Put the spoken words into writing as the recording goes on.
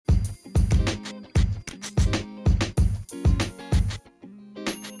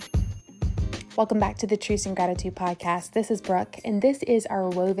Welcome back to the Truth and Gratitude podcast. This is Brooke, and this is our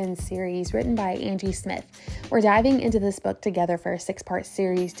Woven series written by Angie Smith. We're diving into this book together for a 6-part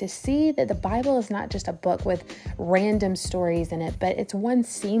series to see that the Bible is not just a book with random stories in it, but it's one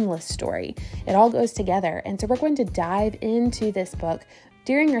seamless story. It all goes together. And so we're going to dive into this book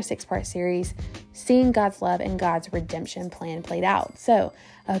during our 6-part series, seeing God's love and God's redemption plan played out. So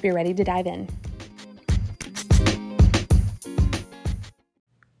I hope you're ready to dive in.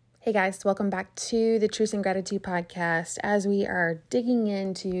 Hey guys, welcome back to the Truth and Gratitude podcast as we are digging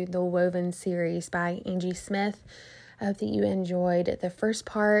into the Woven series by Angie Smith. I hope that you enjoyed the first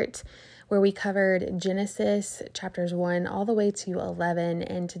part where we covered Genesis chapters 1 all the way to 11.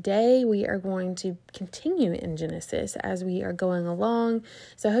 And today we are going to continue in Genesis as we are going along.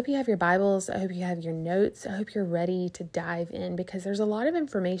 So I hope you have your Bibles. I hope you have your notes. I hope you're ready to dive in because there's a lot of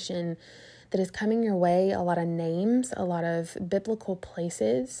information that is coming your way, a lot of names, a lot of biblical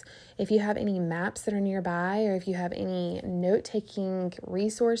places. If you have any maps that are nearby or if you have any note-taking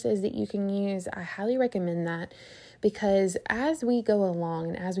resources that you can use, I highly recommend that because as we go along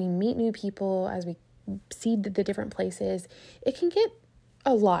and as we meet new people, as we see the different places, it can get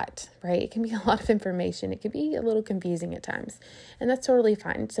a lot, right? It can be a lot of information. It can be a little confusing at times, and that's totally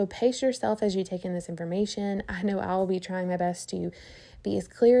fine. So pace yourself as you take in this information. I know I'll be trying my best to be as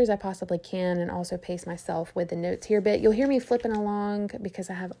clear as I possibly can and also pace myself with the notes here. But you'll hear me flipping along because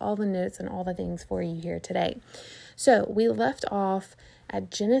I have all the notes and all the things for you here today. So we left off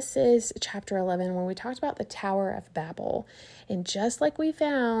at Genesis chapter 11 when we talked about the Tower of Babel. And just like we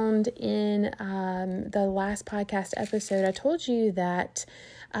found in the last podcast episode, I told you that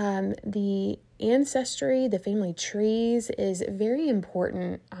the ancestry, the family trees is very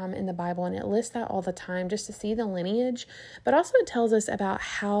important in the Bible, and it lists that all the time just to see the lineage, but also it tells us about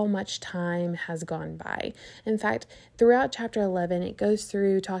how much time has gone by. In fact, throughout chapter 11, it goes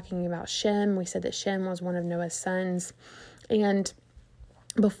through talking about Shem. We said that Shem was one of Noah's sons, and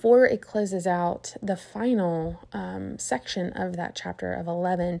before it closes out the final section of that chapter of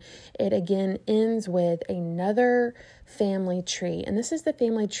 11, it again ends with another family tree. And this is the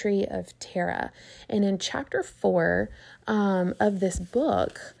family tree of Terah. And in chapter 4 of this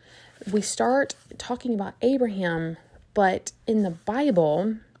book, we start talking about Abraham, but in the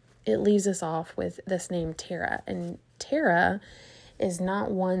Bible, it leaves us off with this name Terah. And Terah is not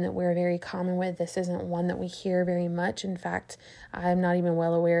one that we're very common with. This isn't one that we hear very much. In fact, I'm not even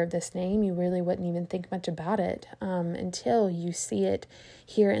well aware of this name. You really wouldn't even think much about it until you see it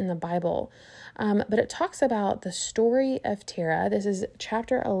here in the Bible. But it talks about the story of Terah. This is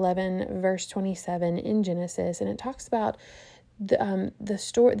chapter 11, verse 27 in Genesis, and it talks about the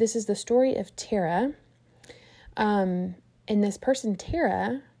story. This is the story of Terah. And this person,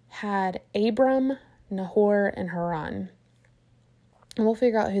 Terah, had Abram, Nahor, and Haran. And we'll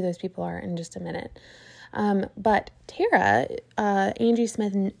figure out who those people are in just a minute. But Terah, Angie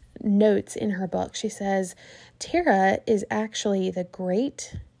Smith notes in her book, she says, Terah is actually the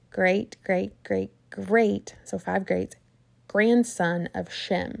great, so 5 greats, grandson of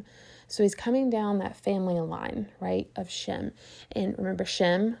Shem. So he's coming down that family line, right, of Shem. And remember,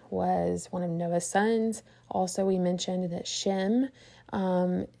 Shem was one of Noah's sons. Also, we mentioned that Shem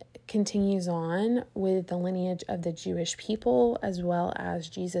continues on with the lineage of the Jewish people, as well as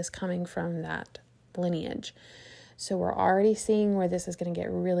Jesus coming from that lineage. So we're already seeing where this is going to get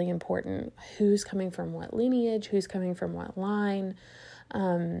really important. Who's coming from what lineage, who's coming from what line,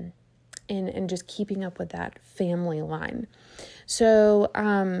 and just keeping up with that family line. So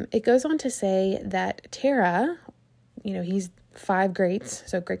it goes on to say that Terah, he's 5 greats,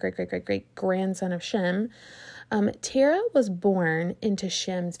 so great grandson of Shem. Terah was born into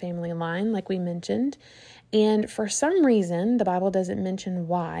Shem's family line, like we mentioned, and for some reason, the Bible doesn't mention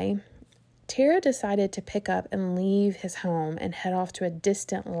why, Terah decided to pick up and leave his home and head off to a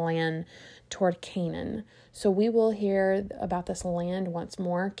distant land toward Canaan. So we will hear about this land once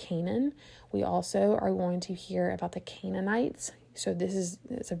more, Canaan. We also are going to hear about the Canaanites. So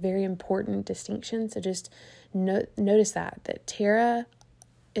it's a very important distinction. So just notice that Terah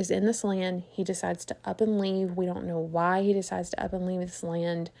is in this land. He decides to up and leave. We don't know why he decides to up and leave this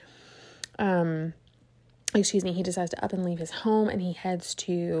land. He decides to up and leave his home, and he heads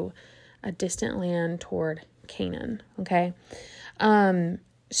to a distant land toward Canaan. Okay.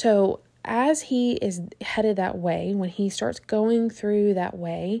 So as he is headed that way, when he starts going through that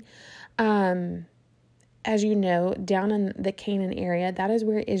way, as you know, down in the Canaan area, that is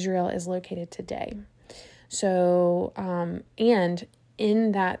where Israel is located today. So, and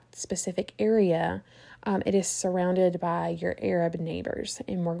in that specific area, it is surrounded by your Arab neighbors.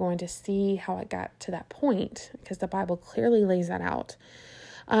 And we're going to see how it got to that point because the Bible clearly lays that out.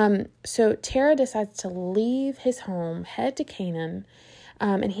 So Terah decides to leave his home, head to Canaan,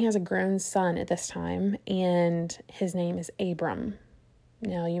 and he has a grown son at this time, and his name is Abram.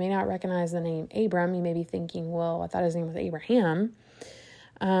 Now, you may not recognize the name Abram. You may be thinking, well, I thought his name was Abraham.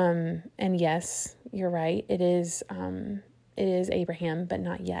 And yes, you're right. It is Abraham, but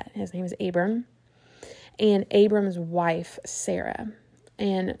not yet. His name is Abram, and Abram's wife, Sarah.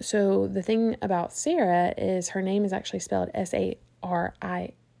 And so the thing about Sarah is her name is actually spelled S-A-R-A-I,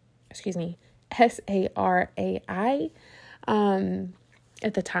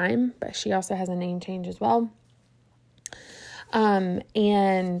 at the time, but she also has a name change as well.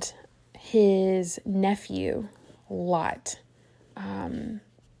 And his nephew, Lot,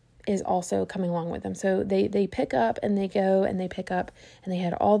 is also coming along with them. So they pick up and they go and they pick up and they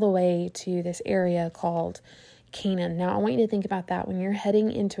head all the way to this area called Canaan. Now, I want you to think about that. When you're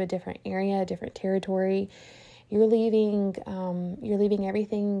heading into a different area, a different territory, you're leaving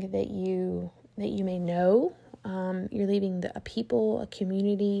everything that you may know. You're leaving a people, a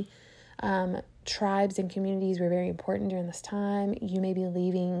community. Tribes and communities were very important during this time. You may be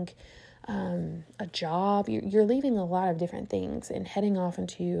leaving a job. You're leaving a lot of different things and heading off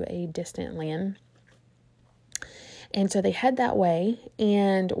into a distant land. And so they head that way.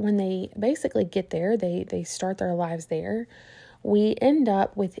 And when they basically get there, they start their lives there. We end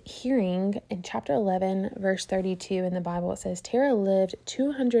up with hearing in chapter 11, verse 32 in the Bible, it says, Terah lived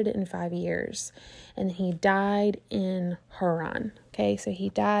 205 years and he died in Haran. Okay, so he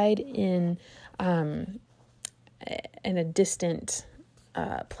died in a distant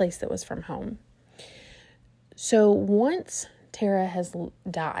place that was from home. So once Terah has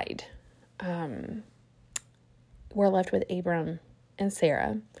died, we're left with Abram and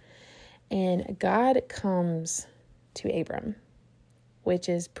Sarah, and God comes to Abram, which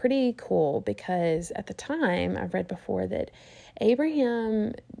is pretty cool because at the time, I've read before that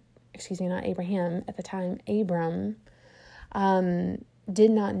Abram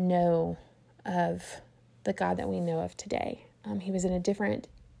did not know of the God that we know of today. He was in a different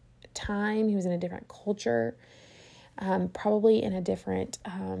time. He was in a different culture, probably in a different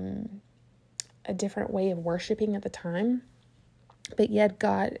way of worshiping at the time. But yet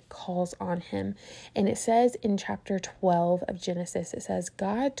God calls on him. And it says in chapter 12 of Genesis, it says,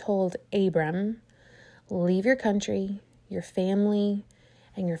 God told Abram, leave your country, your family,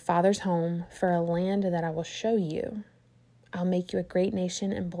 and your father's home for a land that I will show you. I'll make you a great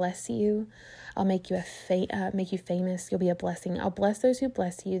nation and bless you. I'll make you famous. You'll be a blessing. I'll bless those who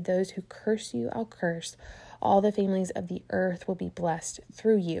bless you. Those who curse you, I'll curse. All the families of the earth will be blessed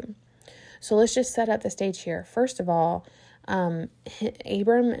through you. So let's just set up the stage here. First of all,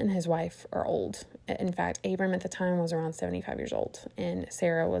 Abram and his wife are old. In fact, Abram at the time was around 75 years old, and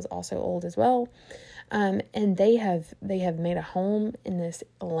Sarah was also old as well. And they have made a home in this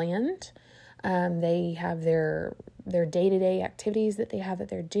land. They have their day-to-day activities that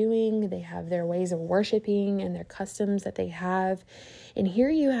they're doing. They have their ways of worshiping and their customs that they have. And here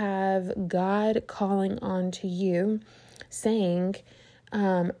you have God calling on to you, saying,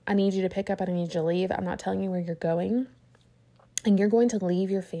 I need you to pick up and I need you to leave. I'm not telling you where you're going. And you're going to leave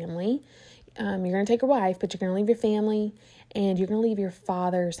your family. You're going to take a wife, but you're going to leave your family and you're going to leave your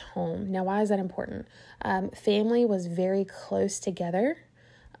father's home. Now, why is that important? Family was very close together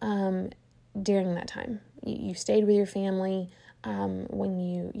during that time. You stayed with your family. When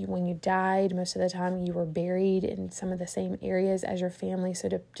you died, most of the time you were buried in some of the same areas as your family. So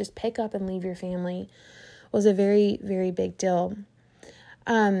to just pick up and leave your family was a very, very big deal.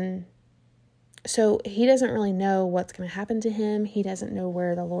 So he doesn't really know what's going to happen to him. He doesn't know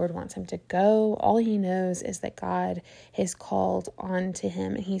where the Lord wants him to go. All he knows is that God has called on to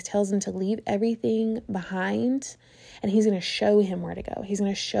him, and he tells him to leave everything behind, and he's going to show him where to go. He's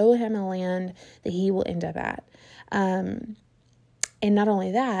going to show him a land that he will end up at. And not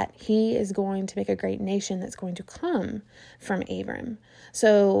only that, he is going to make a great nation that's going to come from Abram.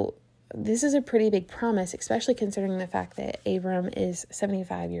 So this is a pretty big promise, especially considering the fact that Abram is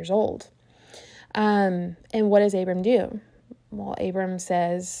 75 years old. And what does Abram do? Well, Abram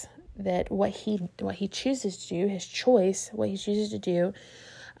says that what he chooses to do, his choice, what he chooses to do,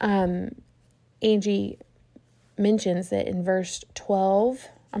 Angie mentions that in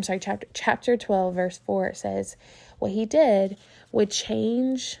chapter 12, verse 4, it says what he did would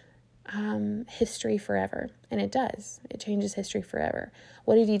change history forever. And it does. It changes history forever.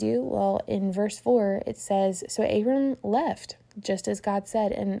 What did he do? Well, in verse 4, it says, so Abram left, just as God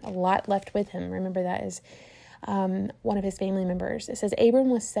said, and Lot left with him. Remember, that is one of his family members. It says, Abram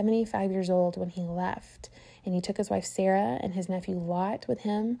was 75 years old when he left, and he took his wife Sarah and his nephew Lot with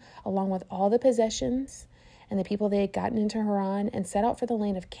him, along with all the possessions and the people, they had gotten into Haran and set out for the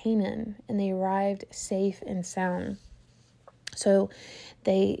land of Canaan, and they arrived safe and sound. So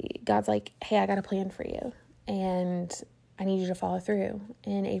God's like, hey, I got a plan for you, and I need you to follow through.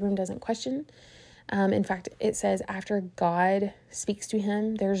 And Abram doesn't question. In fact, it says after God speaks to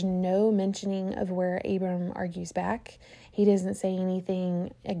him, there's no mentioning of where Abram argues back. He doesn't say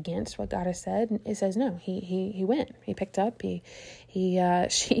anything against what God has said. It says no. He went. He picked up. She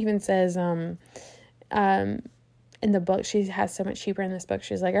even says in the book, she has so much cheaper in this book.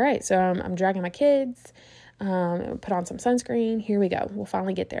 She's like, all right, so I'm dragging my kids. Put on some sunscreen. Here we go. We'll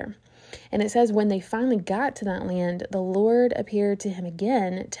finally get there. And it says when they finally got to that land, the Lord appeared to him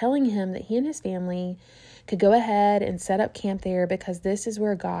again, telling him that he and his family could go ahead and set up camp there because this is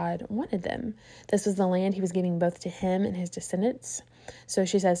where God wanted them. This was the land he was giving both to him and his descendants. So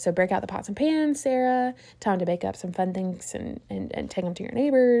she says, so break out the pots and pans, Sarah. Time to bake up some fun things and take them to your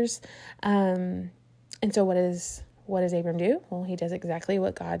neighbors. And so what does Abram do? Well, he does exactly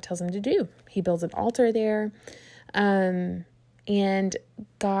what God tells him to do. He builds an altar there. And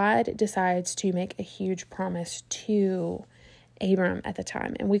God decides to make a huge promise to Abram at the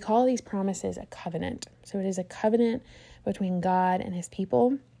time. And we call these promises a covenant. So it is a covenant between God and his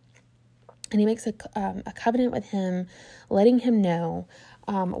people. And he makes a covenant with him, letting him know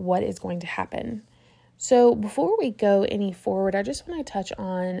what is going to happen. So before we go any forward, I just want to touch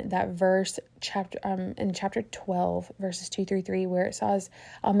on that verse in chapter 12, verses 2-3, where it says,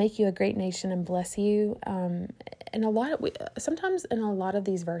 I'll make you a great nation and bless you. Sometimes in a lot of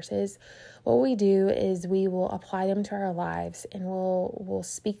these verses, what we do is we will apply them to our lives, and we'll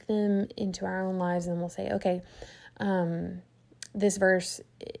speak them into our own lives, and we'll say, okay, this verse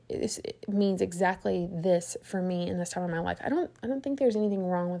means exactly this for me in this time of my life. I don't think there's anything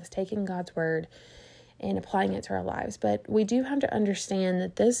wrong with taking God's word and applying it to our lives. But we do have to understand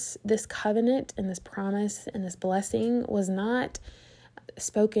that this covenant and this promise and this blessing was not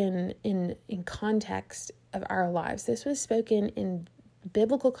spoken in context of our lives. This was spoken in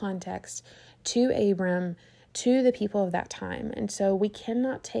biblical context to Abram, to the people of that time. And so we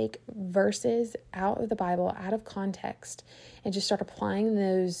cannot take verses out of the Bible, out of context, and just start applying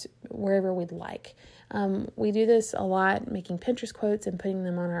those wherever we'd like. We do this a lot, making Pinterest quotes and putting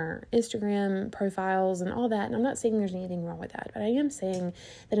them on our Instagram profiles and all that. And I'm not saying there's anything wrong with that, but I am saying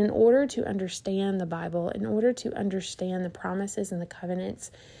that in order to understand the Bible, in order to understand the promises and the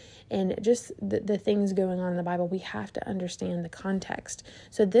covenants and just the things going on in the Bible, we have to understand the context.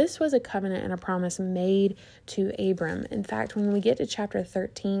 So this was a covenant and a promise made to Abram. In fact, when we get to chapter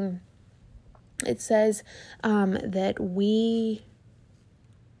 13, it says that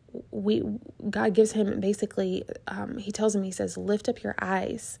God gives him basically, he tells him, he says, lift up your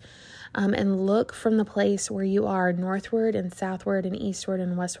eyes and look from the place where you are northward and southward and eastward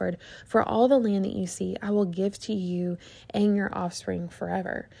and westward. For all the land that you see, I will give to you and your offspring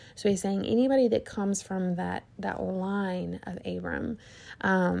forever. So he's saying anybody that comes from that line of Abram,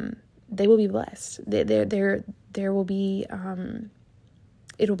 they will be blessed. There will be,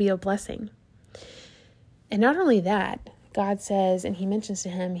 it'll be a blessing. And not only that, God says, and he mentions to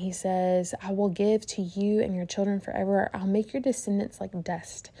him, he says, I will give to you and your children forever. I'll make your descendants like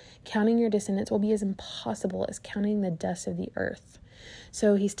dust. Counting your descendants will be as impossible as counting the dust of the earth.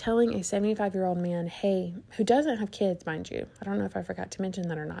 So he's telling a 75-year-old man, hey, who doesn't have kids, mind you. I don't know if I forgot to mention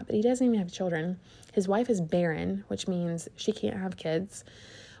that or not, but he doesn't even have children. His wife is barren, which means she can't have kids,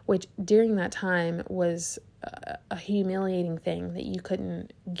 which during that time was a humiliating thing, that you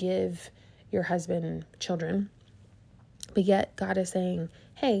couldn't give your husband children. But yet God is saying,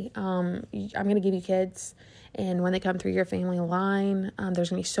 hey, I'm going to give you kids. And when they come through your family line, there's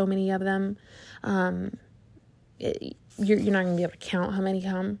going to be so many of them. You're not going to be able to count how many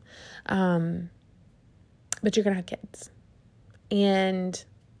come. But you're going to have kids. And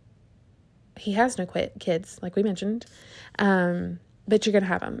he has no kids, like we mentioned. But you're going to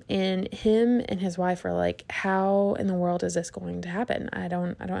have them. And him and his wife are like, how in the world is this going to happen? I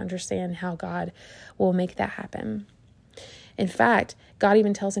don't understand how God will make that happen. In fact, God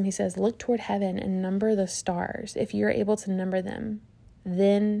even tells him, he says, look toward heaven and number the stars, if you're able to number them.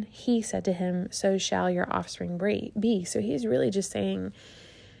 Then he said to him, so shall your offspring be. So he's really just saying,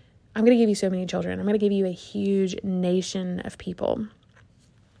 I'm going to give you so many children. I'm going to give you a huge nation of people.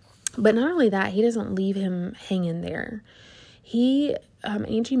 But not only that, he doesn't leave him hanging there.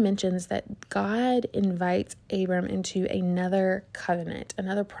 Angie mentions that God invites Abram into another covenant,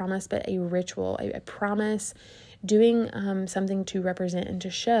 another promise, but a ritual, a promise, doing something to represent and to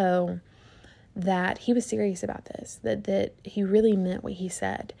show that he was serious about this, that he really meant what he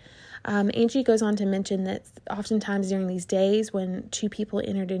said. Angie goes on to mention that oftentimes during these days when two people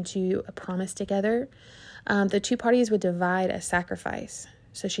entered into a promise together, the two parties would divide a sacrifice.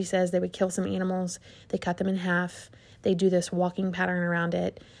 So she says they would kill some animals, they cut them in half, they do this walking pattern around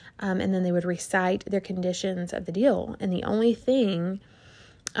it, and then they would recite their conditions of the deal. And the only thing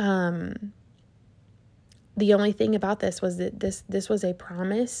about this was that this was a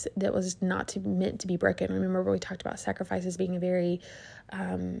promise that was not meant to be broken. Remember, we talked about sacrifices being a very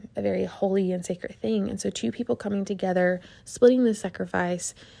holy and sacred thing. And so two people coming together, splitting the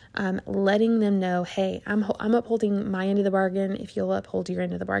sacrifice, letting them know, hey, I'm upholding my end of the bargain if you'll uphold your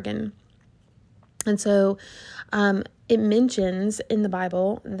end of the bargain. And so it mentions in the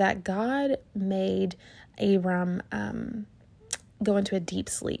Bible that God made Abram go into a deep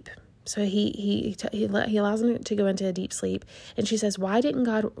sleep. So he allows him to go into a deep sleep. And she says, why didn't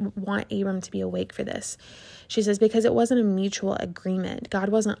God want Abram to be awake for this? She says, because it wasn't a mutual agreement. God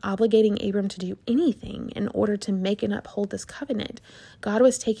wasn't obligating Abram to do anything in order to make and uphold this covenant. God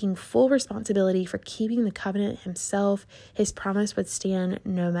was taking full responsibility for keeping the covenant himself. His promise would stand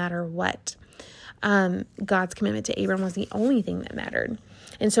no matter what. God's commitment to Abram was the only thing that mattered.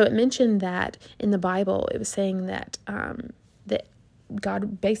 And so it mentioned that in the Bible, it was saying that that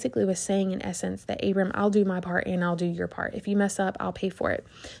God basically was saying in essence that Abram, I'll do my part and I'll do your part. If you mess up, I'll pay for it.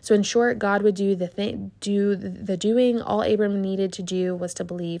 So in short, God would do the doing. All Abram needed to do was to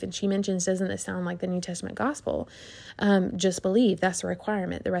believe. And she mentions, doesn't this sound like the New Testament gospel? Just believe. That's the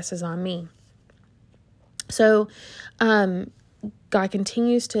requirement. The rest is on me. So God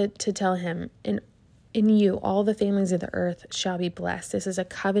continues to tell him, in you, all the families of the earth shall be blessed. This is a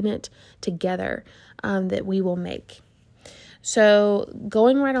covenant together that we will make. So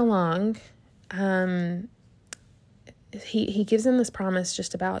going right along, he gives them this promise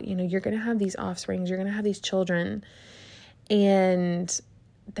just about, you're going to have these offsprings, you're going to have these children. And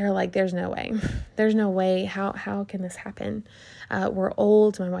they're like, there's no way. There's no way. How can this happen? We're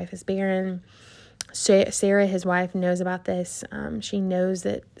old. My wife is barren. Sarah, his wife, knows about this. She knows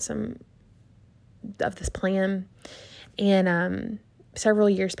that some of this plan. And several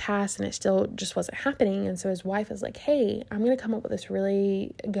years passed and it still just wasn't happening. And so his wife is like, hey, I'm going to come up with this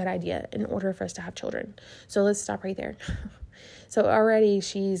really good idea in order for us to have children. So let's stop right there. So already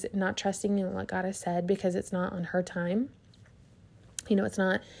she's not trusting in what God has said because it's not on her time. It's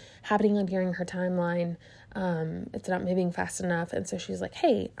not happening during her timeline. It's not moving fast enough. And so she's like,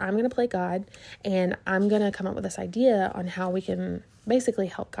 hey, I'm going to play God and I'm going to come up with this idea on how we can basically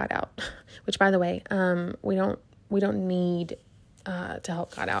help God out, which by the way, we don't need to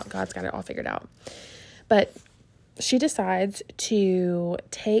help God out. God's got it all figured out. But she decides to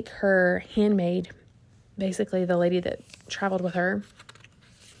take her handmaid, basically the lady that traveled with her.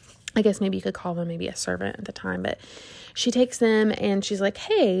 I guess maybe you could call them maybe a servant at the time, but she takes them and she's like,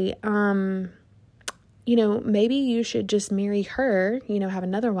 hey, maybe you should just marry her, have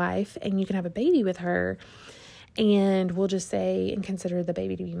another wife and you can have a baby with her and we'll just say and consider the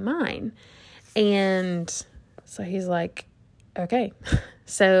baby to be mine. And so he's like, okay.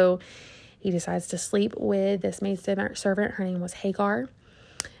 So he decides to sleep with this maid servant. Her name was Hagar,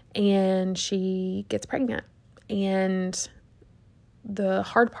 and she gets pregnant. And the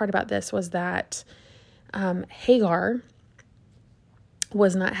hard part about this was that Hagar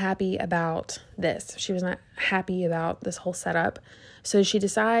was not happy about this. She was not happy about this whole setup. So she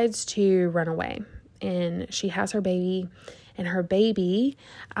decides to run away, and she has her baby, and her baby,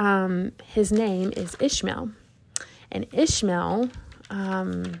 his name is Ishmael. And Ishmael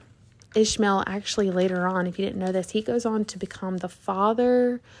actually later on, if you didn't know this, he goes on to become the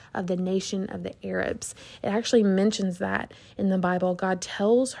father of the nation of the Arabs. It actually mentions that in the Bible. God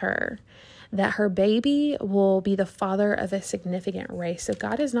tells her that her baby will be the father of a significant race. So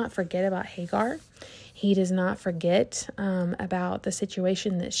God does not forget about Hagar. He does not forget about the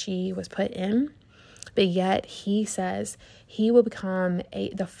situation that she was put in. But yet he says he will become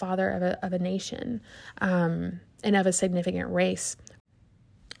the father of a nation and of a significant race.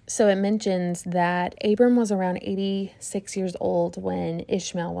 So it mentions that Abram was around 86 years old when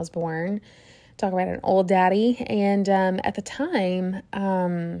Ishmael was born. Talk about an old daddy. And at the time,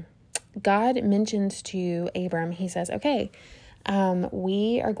 God mentions to Abram, he says, okay,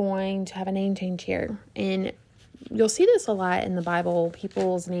 we are going to have a name change here. And you'll see this a lot in the Bible.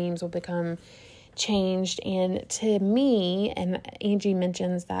 People's names will become changed. And to me, and Angie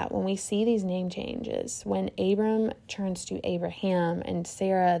mentions that when we see these name changes, when Abram turns to Abraham and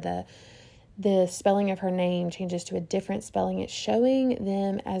Sarah, the spelling of her name changes to a different spelling. It's showing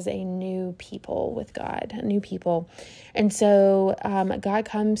them as a new people with God, a new people. And so God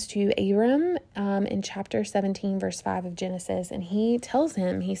comes to Abram in chapter 17, verse 5 of Genesis, and he tells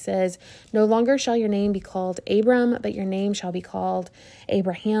him, he says, "No longer shall your name be called Abram, but your name shall be called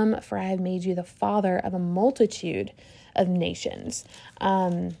Abraham, for I have made you the father of a multitude of nations."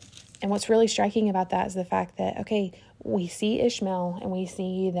 And what's really striking about that is the fact that, okay, we see Ishmael and we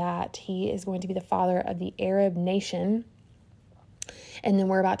see that he is going to be the father of the Arab nation. And then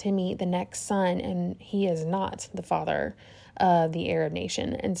we're about to meet the next son, and he is not the father of the Arab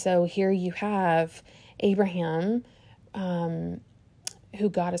nation. And so here you have Abraham, who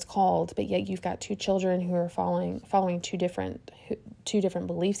God has called, but yet you've got two children who are following two different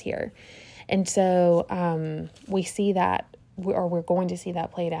beliefs here. And so we see that, or we're going to see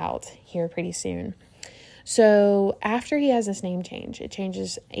that played out here pretty soon. So after he has this name change, it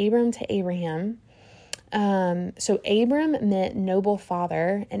changes Abram to Abraham. So Abram meant noble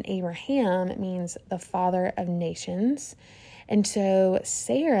father, and Abraham means the father of nations. And so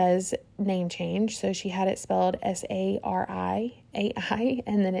Sarah's name change, so she had it spelled Sarai,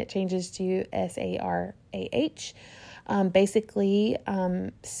 and then it changes to Sarah. Basically,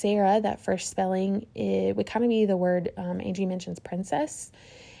 Sarah, that first spelling, it would kind of be the word, Angie mentions princess.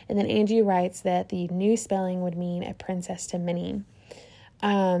 And then Angie writes that the new spelling would mean a princess to many.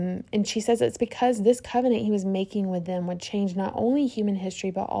 And she says it's because this covenant he was making with them would change not only human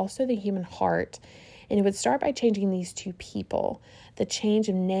history, but also the human heart. And it would start by changing these two people. The change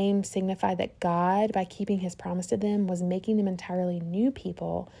of name signified that God, by keeping his promise to them, was making them entirely new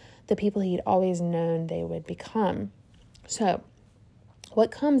people, the people he'd always known they would become. So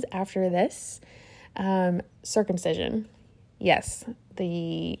what comes after this? Circumcision. Yes,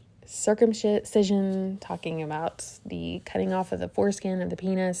 the circumcision, talking about the cutting off of the foreskin of the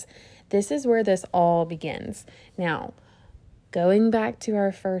penis. This is where this all begins. Now, going back to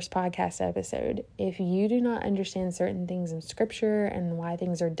our first podcast episode, if you do not understand certain things in scripture and why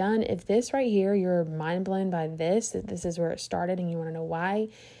things are done, if this right here, you're mind blown by this is where it started and you want to know why,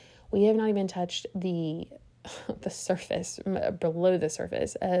 we have not even touched the surface, below the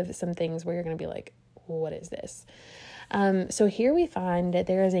surface of some things where you're going to be like, what is this? So here we find that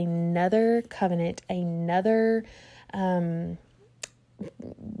there is another covenant, another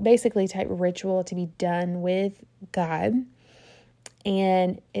basically type ritual to be done with God,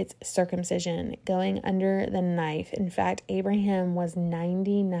 and it's circumcision, going under the knife. In fact, Abraham was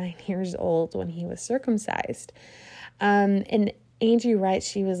 99 years old when he was circumcised. And Angie writes,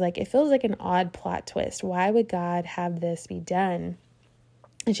 she was like, it feels like an odd plot twist. Why would God have this be done?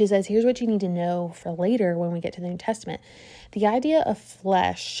 And she says, here's what you need to know for later when we get to the New Testament. The idea of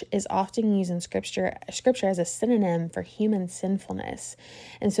flesh is often used in scripture as a synonym for human sinfulness.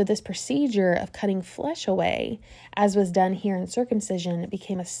 And so this procedure of cutting flesh away, as was done here in circumcision,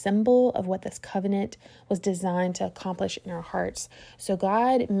 became a symbol of what this covenant was designed to accomplish in our hearts. So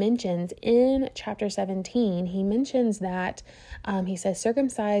God mentions in chapter 17, he mentions that he says,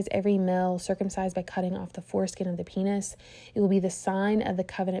 circumcise every male, circumcised by cutting off the foreskin of the penis. It will be the sign of the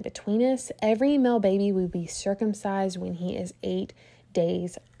covenant between us. Every male baby will be circumcised when he is 8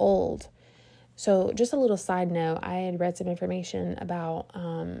 days old. So just a little side note, I had read some information about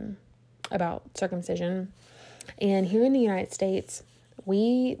circumcision, and here in the United States,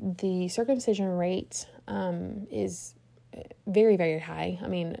 the circumcision rate is very, very high. I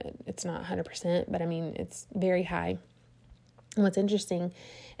mean, it's not 100%, but I mean, it's very high. And what's interesting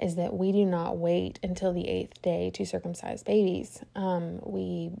is that we do not wait until the 8th day to circumcise babies.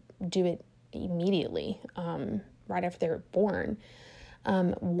 We do it immediately, right after they're born.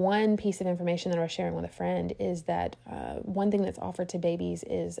 One piece of information that I was sharing with a friend is that one thing that's offered to babies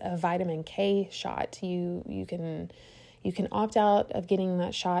is a vitamin K shot. You can opt out of getting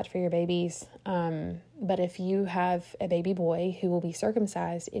that shot for your babies, but if you have a baby boy who will be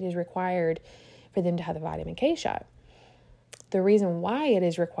circumcised, it is required for them to have the vitamin K shot. The reason why it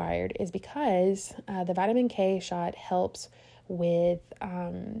is required is because the vitamin K shot helps with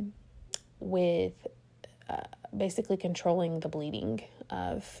basically controlling the bleeding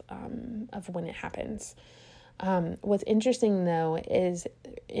of when it happens. What's interesting though is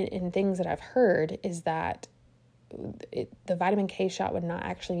in things that I've heard is that the vitamin K shot would not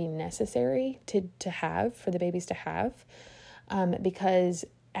actually be necessary to have for the babies to have, because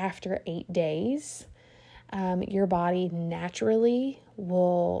after 8 days, your body naturally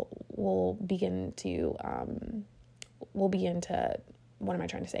will begin to what am I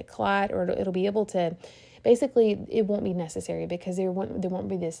trying to say, clot, or it'll be able to, basically it won't be necessary because there won't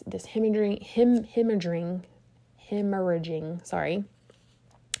be this hemorrhaging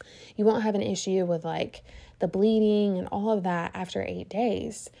You won't have an issue with like the bleeding and all of that after 8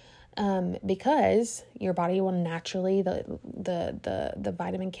 days. Because your body will naturally, the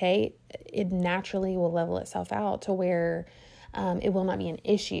vitamin K, it naturally will level itself out to where it will not be an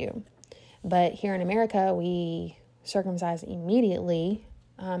issue. But here in America, we circumcise immediately,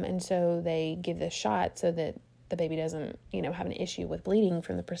 and so they give this shot so that the baby doesn't, have an issue with bleeding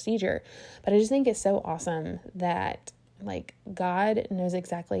from the procedure. But I just think it's so awesome that like God knows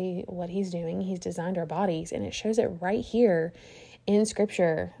exactly what he's doing. He's designed our bodies, and it shows it right here in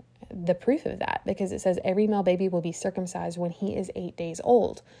scripture, the proof of that, because it says every male baby will be circumcised when he is 8 days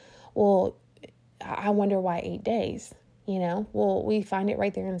old. Well, I wonder why 8 days, Well, we find it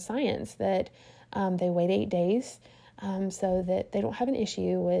right there in science that they wait 8 days so that they don't have an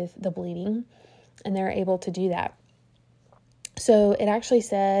issue with the bleeding, and they're able to do that. So it actually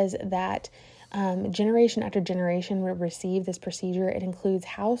says that generation after generation will receive this procedure. It includes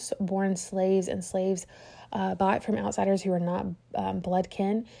house-born slaves and slaves bought from outsiders who are not blood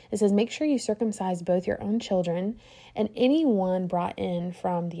kin. It says, make sure you circumcise both your own children and anyone brought in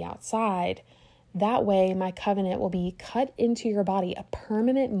from the outside. That way, my covenant will be cut into your body, a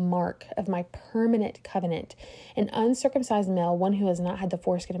permanent mark of my permanent covenant. An uncircumcised male, one who has not had the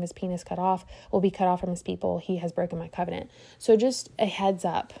foreskin of his penis cut off, will be cut off from his people. He has broken my covenant. So just a heads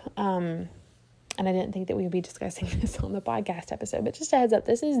up. And I didn't think that we would be discussing this on the podcast episode, but just a heads up,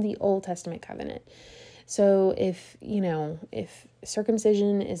 this is the Old Testament covenant. So if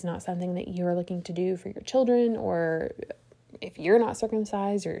circumcision is not something that you're looking to do for your children, or if you're not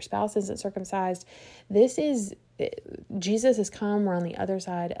circumcised or your spouse isn't circumcised, Jesus has come. We're on the other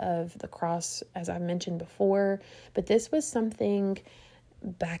side of the cross, as I've mentioned before, but this was something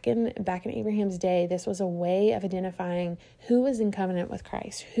back in Abraham's day. This was a way of identifying who was in covenant with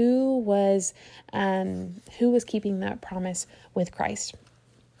Christ, who was keeping that promise with Christ.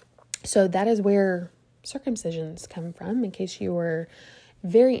 So that is where circumcisions come from, in case you were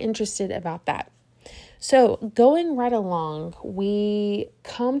very interested about that. So going right along, we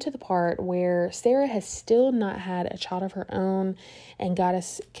come to the part where Sarah has still not had a child of her own, and God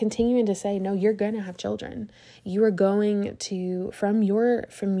is continuing to say, no, you're going to have children. You are going to, from your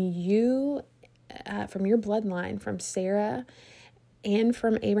bloodline, from Sarah and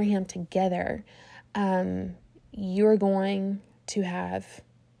from Abraham together, you're going to have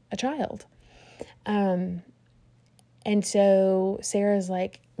a child. And so Sarah's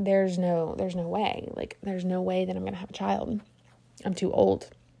like, there's no way, like, there's no way that I'm going to have a child. I'm too old.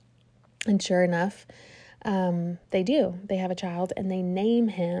 And sure enough, they do. They have a child, and they name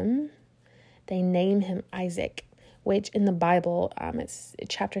him Isaac, which in the Bible, it's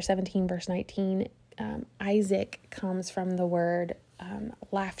chapter 17, verse 19. Isaac comes from the word,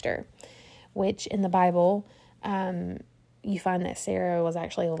 laughter, which in the Bible, you find that Sarah was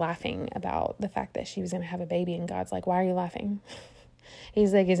actually laughing about the fact that she was going to have a baby, and God's like, why are you laughing?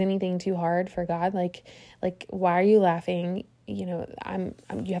 He's like, is anything too hard for God? Like, why are you laughing? You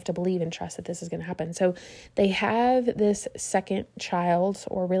have to believe and trust that this is going to happen. So they have this second child,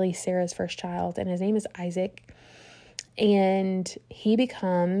 or really Sarah's first child, and his name is Isaac. And he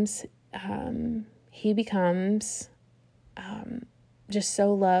becomes just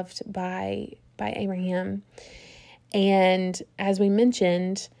so loved by Abraham. And as we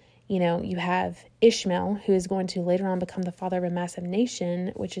mentioned, you have Ishmael, who is going to later on become the father of a massive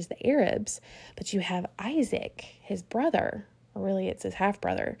nation, which is the Arabs. But you have Isaac, his brother, or really it's his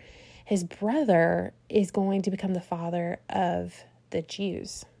half-brother. His brother is going to become the father of the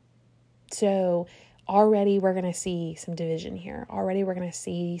Jews. So already we're going to see some division here. Already we're going to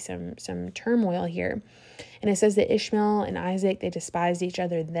see some turmoil here. And it says that Ishmael and Isaac, they despised each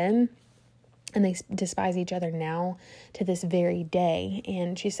other then, and they despise each other now to this very day.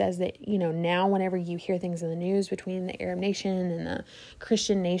 And she says that, now whenever you hear things in the news between the Arab nation and the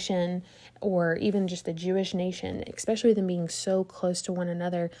Christian nation, or even just the Jewish nation, especially them being so close to one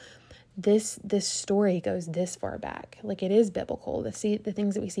another, this story goes this far back. Like, it is biblical. The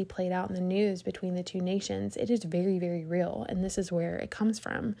things that we see played out in the news between the two nations, it is very, very real. And this is where it comes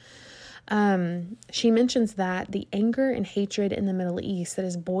from. She mentions that the anger and hatred in the Middle East that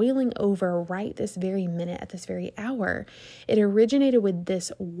is boiling over right this very minute, at this very hour, it originated with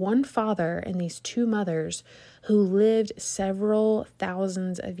this one father and these two mothers who lived several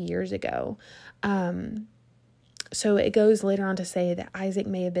thousands of years ago. So it goes later on to say that Isaac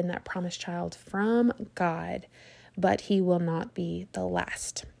may have been that promised child from God, but he will not be the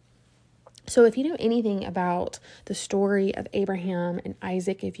last. So if you know anything about the story of Abraham and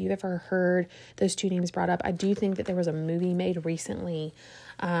Isaac, if you've ever heard those two names brought up, I do think that there was a movie made recently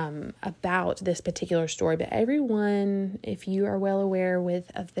about this particular story. But everyone, if you are well aware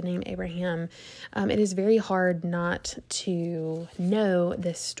of the name Abraham, it is very hard not to know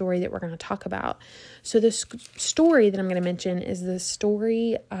this story that we're going to talk about. So the story that I'm going to mention is the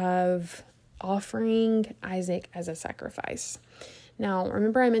story of offering Isaac as a sacrifice. Now,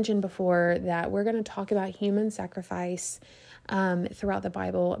 remember I mentioned before that we're going to talk about human sacrifice throughout the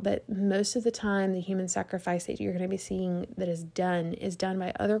Bible, but most of the time the human sacrifice that you're going to be seeing that is done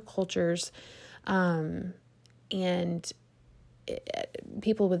by other cultures and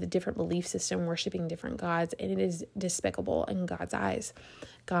people with a different belief system worshiping different gods, and it is despicable in God's eyes.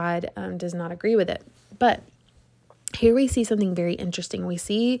 God does not agree with it. But here we see something very interesting. We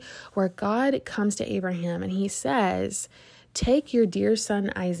see where God comes to Abraham and he says, take your dear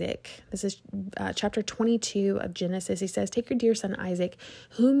son Isaac. This is chapter 22 of Genesis. He says, take your dear son Isaac,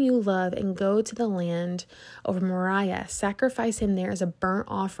 whom you love, and go to the land over Moriah. Sacrifice him there as a burnt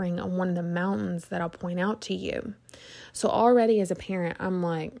offering on one of the mountains that I'll point out to you. So already as a parent, I'm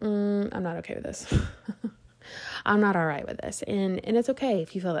like, I'm not okay with this. I'm not all right with this. And it's okay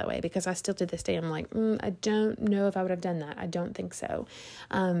if you feel that way, because I still to this day, I'm like, I don't know if I would have done that. I don't think so.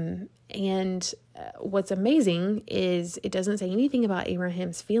 And what's amazing is it doesn't say anything about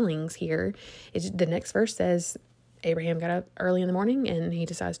Abraham's feelings here. The next verse says, Abraham got up early in the morning and he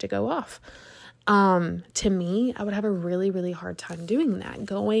decides to go off. To me, I would have a really, really hard time doing that,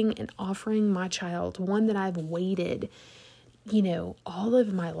 going and offering my child, one that I've waited all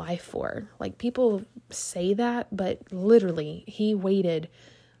of my life for. Like, people say that, but literally he waited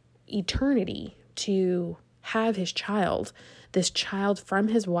eternity to have his child, this child from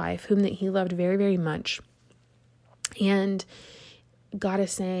his wife, whom that he loved very, very much. And God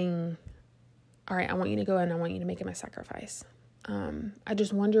is saying, all right, I want you to go and I want you to make him a sacrifice. I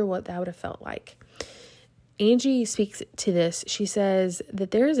just wonder what that would have felt like. Angie speaks to this. She says that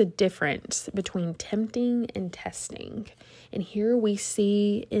there is a difference between tempting and testing. And here we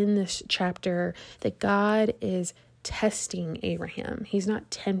see in this chapter that God is testing Abraham. He's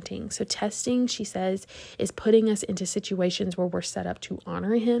not tempting. So testing, she says, is putting us into situations where we're set up to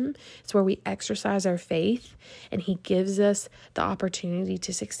honor him. It's where we exercise our faith and he gives us the opportunity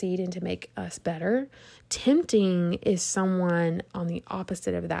to succeed and to make us better. Tempting is someone on the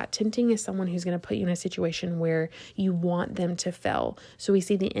opposite of that. Tempting is someone who's going to put you in a situation where you want them to fail. So we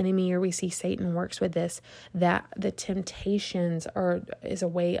see the enemy, or we see Satan works with this, that the temptations is a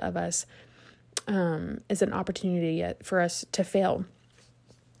way of us, is an opportunity for us to fail.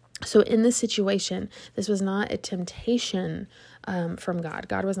 So in this situation, this was not a temptation from God.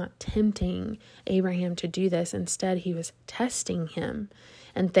 God was not tempting Abraham to do this. Instead, he was testing him.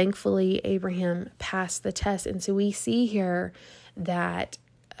 And thankfully, Abraham passed the test. And so we see here that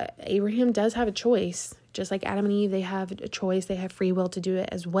Abraham does have a choice. Just like Adam and Eve, they have a choice. They have free will to do it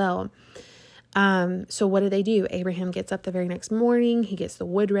as well. So what do? Abraham gets up the very next morning. He gets the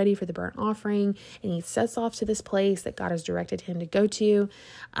wood ready for the burnt offering, and he sets off to this place that God has directed him to go to.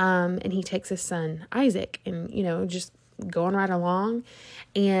 And he takes his son Isaac, and, just going right along.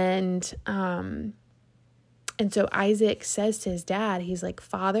 And so Isaac says to his dad, he's like,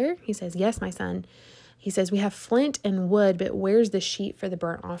 Father, he says, yes, my son. He says, we have flint and wood, but where's the sheep for the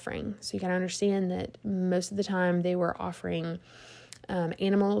burnt offering? So you got to understand that most of the time they were offering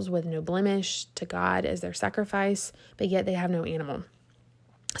animals with no blemish to God as their sacrifice, but yet they have no animal.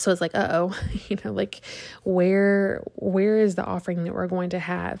 So it's like, where is the offering that we're going to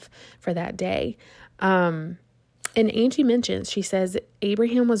have for that day? And Angie mentions, she says,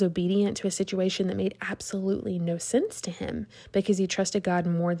 Abraham was obedient to a situation that made absolutely no sense to him because he trusted God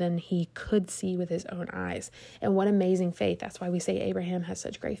more than he could see with his own eyes. And what amazing faith. That's why we say Abraham has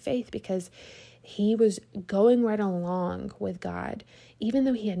such great faith, because he was going right along with God. Even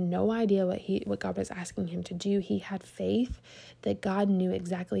though he had no idea what God was asking him to do, he had faith that God knew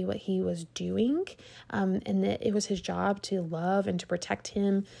exactly what he was doing, and that it was his job to love and to protect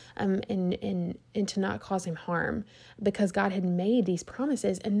him, and to not cause him harm, because God had made these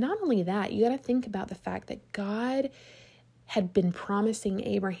promises. And not only that, you got to think about the fact that God had been promising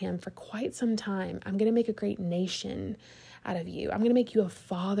Abraham for quite some time, I'm going to make a great nation out of you. I'm going to make you a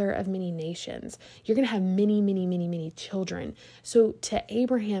father of many nations. You're going to have many, many, many, many children. So to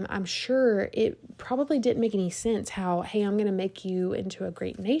Abraham, I'm sure it probably didn't make any sense how, hey, I'm going to make you into a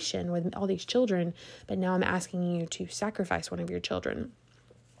great nation with all these children, but now I'm asking you to sacrifice one of your children.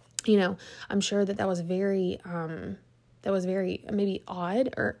 I'm sure that was very that was very maybe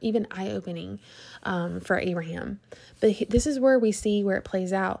odd or even eye-opening for Abraham. But this is where we see where it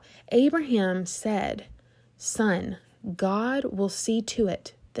plays out. Abraham said, "Son, God will see to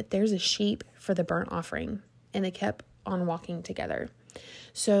it that there's a sheep for the burnt offering." And they kept on walking together.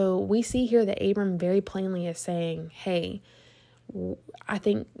 So we see here that Abram very plainly is saying, hey, I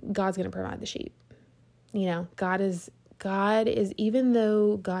think God's going to provide the sheep. God is, even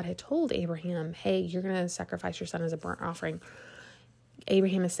though God had told Abraham, hey, you're going to sacrifice your son as a burnt offering,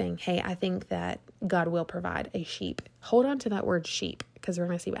 Abraham is saying, hey, I think that God will provide a sheep. Hold on to that word sheep, because we're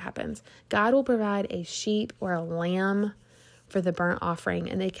going to see what happens. God will provide a sheep or a lamb for the burnt offering,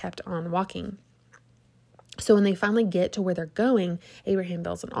 and they kept on walking. So when they finally get to where they're going, Abraham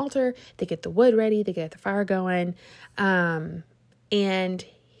builds an altar, they get the wood ready, they get the fire going, and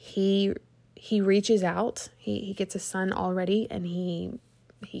he reaches out, he gets his son all ready, and he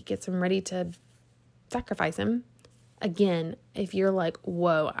gets him ready to sacrifice him. Again, if you're like,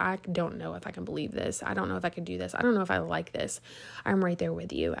 whoa, I don't know if I can believe this, I don't know if I can do this, I don't know if I like this, I'm right there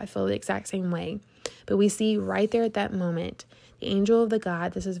with you. I feel the exact same way. But we see right there at that moment, the angel of the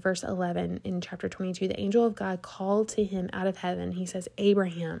God, this is verse 11 in chapter 22, the angel of God called to him out of heaven. He says,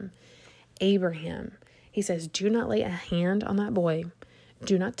 Abraham, Abraham. He says, do not lay a hand on that boy.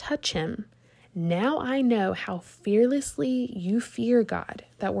 Do not touch him. Now I know how fearlessly you fear God.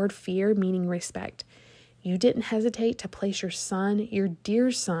 That word fear meaning respect. You didn't hesitate to place your son, your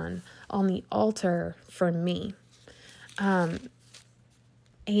dear son, on the altar for me.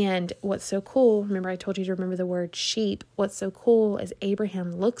 And what's so cool, remember I told you to remember the word sheep. What's so cool is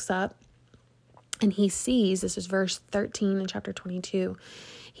Abraham looks up and he sees, this is verse 13 in chapter 22,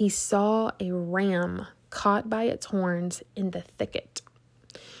 he saw a ram caught by its horns in the thicket.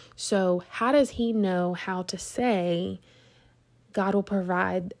 So how does he know how to say God will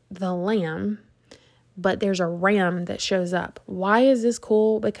provide the lamb, but there's a ram that shows up? Why is this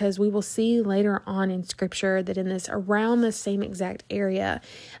cool? Because we will see later on in scripture that in this, around the same exact area,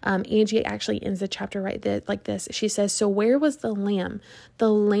 Angie actually ends the chapter like this. She says, so where was the lamb? The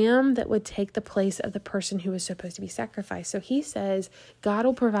lamb that would take the place of the person who was supposed to be sacrificed. So he says, God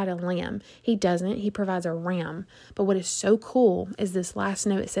will provide a lamb. He doesn't. He provides a ram. But what is so cool is this last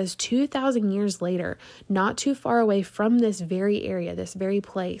note. It says 2,000 years later, not too far away from this very area, this very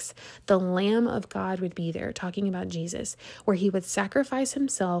place, the Lamb of God would be there, talking about Jesus, where he would sacrifice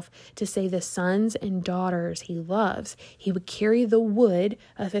himself to save the sons and daughters he loves. He would carry the wood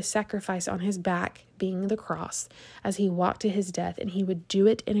of his sacrifice on his back, being the cross, as he walked to his death, and he would do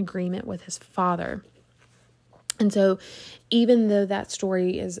it in agreement with his Father. And so even though that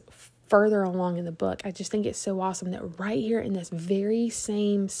story is further along in the book, I just think it's so awesome that right here in this very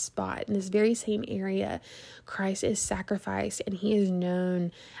same spot, in this very same area, Christ is sacrificed and he is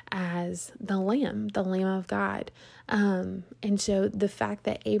known as the Lamb of God. And so the fact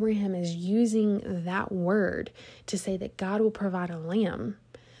that Abraham is using that word to say that God will provide a lamb,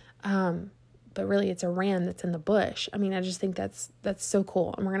 but really it's a ram that's in the bush. I mean, I just think that's so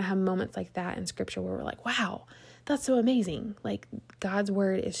cool. And we're going to have moments like that in scripture where we're like, wow, that's so amazing. Like God's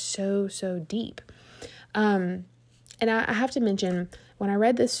word is so, so deep. And I have to mention, when I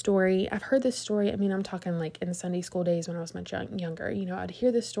read this story, I've heard this story. I mean, I'm talking like in Sunday school days when I was much younger, I'd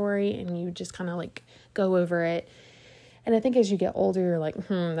hear this story and you just kind of like go over it. And I think as you get older, you're like,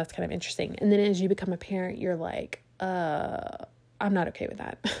 that's kind of interesting. And then as you become a parent, you're like, I'm not okay with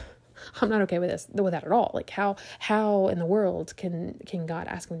that. I'm not okay with that at all. Like how in the world can God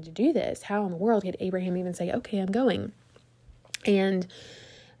ask him to do this? How in the world could Abraham even say, okay, I'm going? And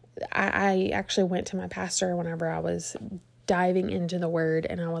I actually went to my pastor whenever I was diving into the word,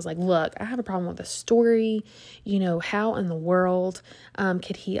 and I was like, look, I have a problem with the story. How in the world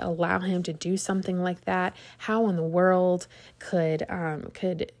could he allow him to do something like that? How in the world could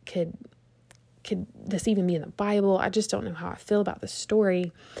this even be in the Bible? I just don't know how I feel about the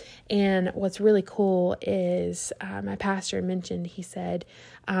story. And what's really cool is my pastor mentioned, he said,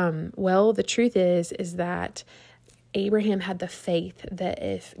 well, the truth is that Abraham had the faith that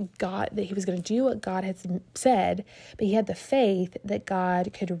that he was going to do what God had said, but he had the faith that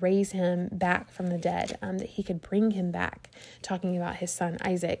God could raise him back from the dead, that he could bring him back, talking about his son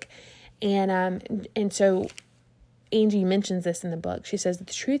Isaac. And so Angie mentions this in the book. She says that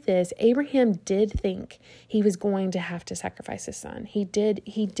the truth is Abraham did think he was going to have to sacrifice his son. He did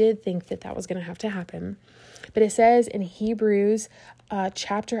think that was going to have to happen. But it says in Hebrews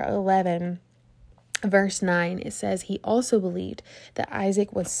chapter 11, verse 9, it says he also believed that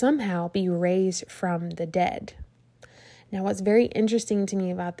Isaac would somehow be raised from the dead. Now, what's very interesting to me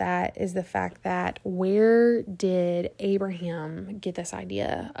about that is the fact that where did Abraham get this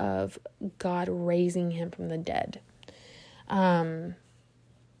idea of God raising him from the dead?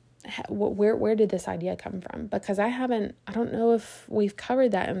 Where did this idea come from? Because I don't know if we've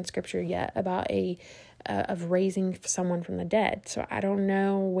covered that in scripture yet about of raising someone from the dead. So I don't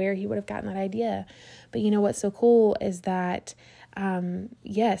know where he would have gotten that idea. But what's so cool is that,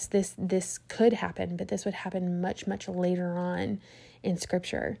 yes, this could happen, but this would happen much, much later on in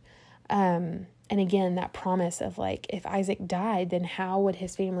scripture. And again, that promise of like, if Isaac died, then how would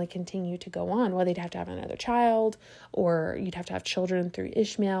his family continue to go on? Well, they'd have to have another child, or you'd have to have children through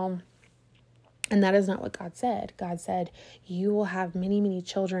Ishmael. And that is not what God said. God said, you will have many, many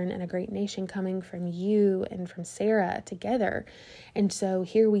children and a great nation coming from you and from Sarah together. And so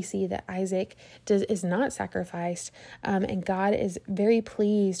here we see that Isaac is not sacrificed. And God is very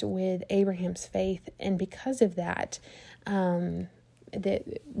pleased with Abraham's faith. And because of that, a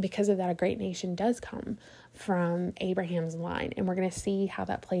great nation does come from Abraham's line. And we're going to see how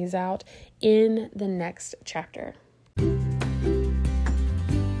that plays out in the next chapter.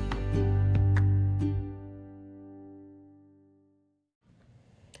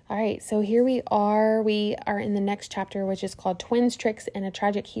 All right, so here we are. We are in the next chapter, which is called Twins, Tricks, and a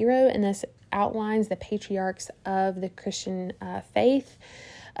Tragic Hero. And this outlines the patriarchs of the Christian faith.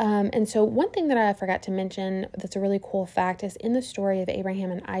 And so one thing that I forgot to mention that's a really cool fact is in the story of Abraham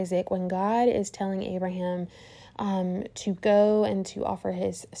and Isaac, when God is telling Abraham to go and to offer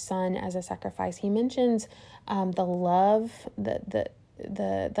his son as a sacrifice, he mentions the love, the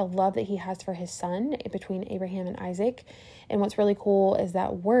love that he has for his son between Abraham and Isaac. And what's really cool is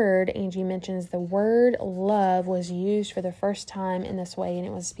that word, Angie mentions the word love was used for the first time in this way. And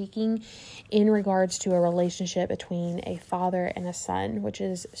it was speaking in regards to a relationship between a father and a son, which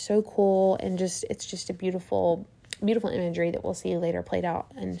is so cool. And it's just a beautiful, beautiful imagery that we'll see later played out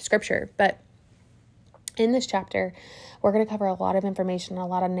in scripture. But in this chapter, we're going to cover a lot of information, a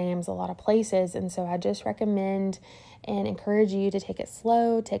lot of names, a lot of places. And so I just recommend and encourage you to take it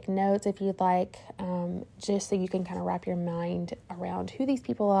slow, take notes if you'd like, just so you can kind of wrap your mind around who these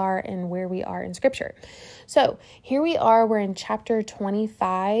people are and where we are in scripture. So here we are, we're in chapter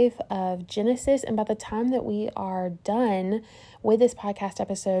 25 of Genesis. And by the time that we are done with this podcast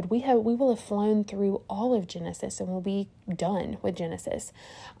episode, we will have flown through all of Genesis and we'll be done with Genesis.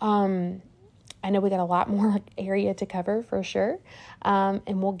 I know we got a lot more area to cover for sure,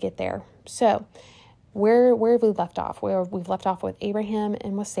 and we'll get there. So where have we left off? We've left off with Abraham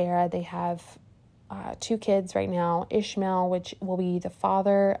and with Sarah. They have 2 kids right now, Ishmael, which will be the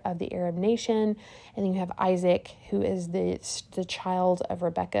father of the Arab nation, and then you have Isaac, who is the child of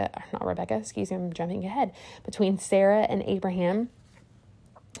I'm jumping ahead, between Sarah and Abraham,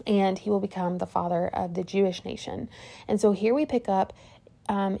 and he will become the father of the Jewish nation. And so here we pick up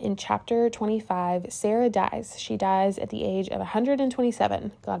in chapter 25, Sarah dies. She dies at the age of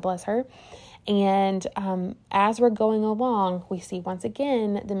 127. God bless her. And as we're going along, we see once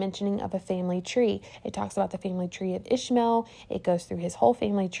again the mentioning of a family tree. It talks about the family tree of Ishmael. It goes through his whole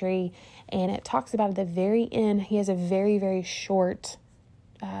family tree. And it talks about at the very end, he has a very, very short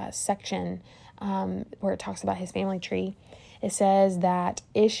section where it talks about his family tree. It says that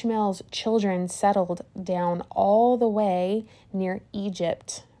Ishmael's children settled down all the way near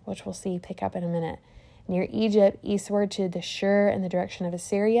Egypt, which we'll see pick up in a minute. Near Egypt, eastward to the Shur in the direction of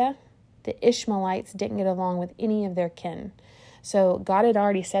Assyria. The Ishmaelites didn't get along with any of their kin. So God had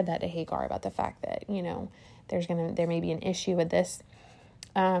already said that to Hagar about the fact that, there may be an issue with this.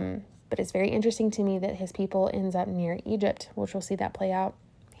 But it's very interesting to me that his people ends up near Egypt, which we'll see that play out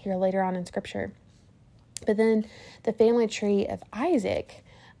here later on in scripture. But then the family tree of Isaac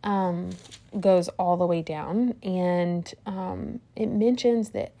goes all the way down, and it mentions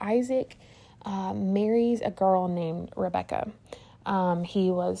that Isaac marries a girl named Rebecca.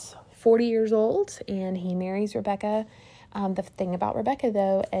 He was 40 years old, and he marries Rebecca. The thing about Rebecca,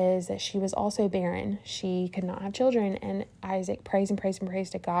 though, is that she was also barren. She could not have children, and Isaac prays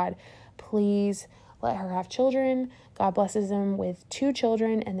to God, please let her have children. God blesses them with 2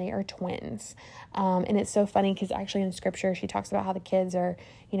 children, and they are twins. And it's so funny because actually in scripture, she talks about how the kids are,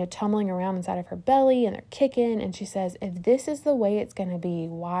 tumbling around inside of her belly and they're kicking. And she says, if this is the way it's going to be,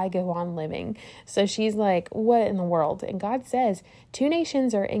 why go on living? So she's like, what in the world? And God says, 2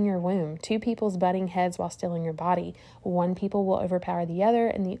 nations are in your womb, 2 people's butting heads while still in your body. 1 people will overpower the other,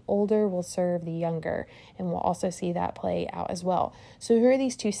 and the older will serve the younger. And we'll also see that play out as well. So who are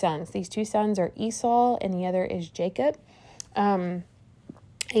these 2 sons? These 2 sons are Esau, and the other is Jacob.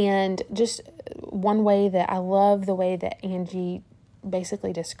 And just one way that I love the way that Angie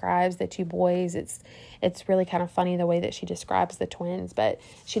basically describes the two boys. It's really kind of funny the way that she describes the twins, but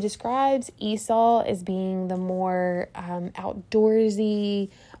she describes Esau as being the more outdoorsy,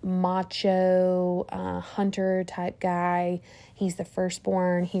 macho, hunter type guy. He's the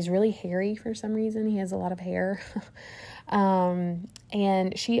firstborn. He's really hairy for some reason. He has a lot of hair. And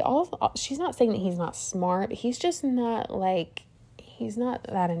she's not saying that he's not smart, but he's just not he's not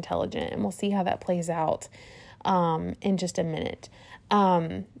that intelligent, and we'll see how that plays out in just a minute.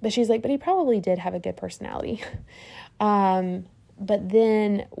 But she's like, but he probably did have a good personality. But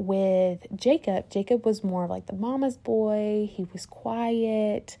then with Jacob was more of like the mama's boy. He was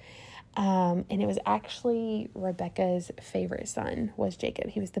quiet. And it was actually Rebecca's favorite son was Jacob.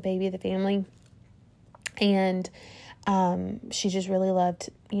 He was the baby of the family. And she just really loved,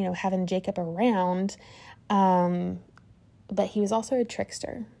 having Jacob around. But he was also a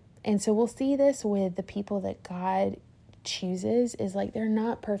trickster. And so we'll see this with the people that God chooses is they're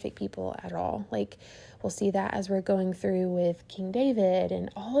not perfect people at all. We'll see that as we're going through with King David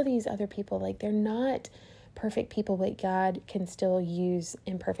and all of these other people. They're not perfect people, but God can still use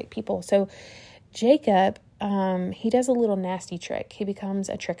imperfect people. So Jacob, he does a little nasty trick. He becomes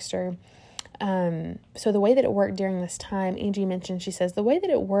a trickster. So the way that it worked during this time, Angie mentioned, she says, the way that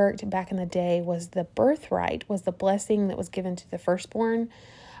it worked back in the day was the birthright was the blessing that was given to the firstborn.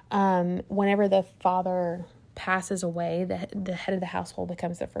 Whenever the father passes away, the head of the household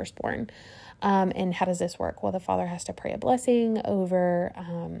becomes the firstborn. And how does this work? Well, the father has to pray a blessing over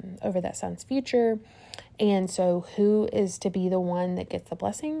that son's future. And so who is to be the one that gets the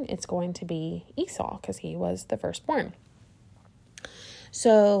blessing? It's going to be Esau, because he was the firstborn.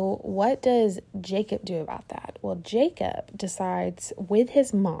 So what does Jacob do about that? Well, Jacob decides with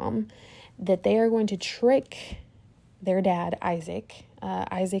his mom that they are going to trick their dad, Isaac.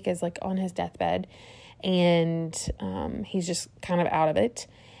 Isaac is on his deathbed, and he's just kind of out of it.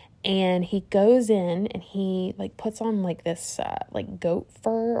 And he goes in and he puts on this goat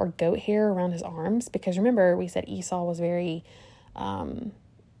fur or goat hair around his arms, because remember we said Esau was very I'm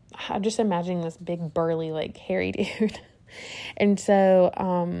just imagining this big burly hairy dude. And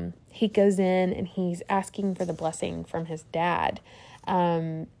so he goes in and he's asking for the blessing from his dad.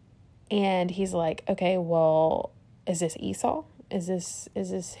 And he's like, okay, well, is this Esau? Is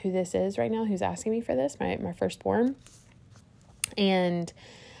this who this is right now? Who's asking me for this? My firstborn? And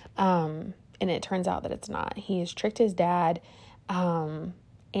it turns out that it's not. He has tricked his dad. And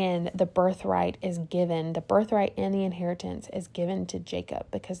the birthright and the inheritance is given to Jacob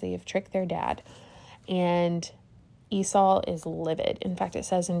because they have tricked their dad. And Esau is livid. In fact, it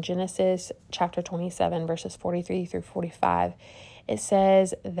says in Genesis chapter 27, verses 43 through 45, it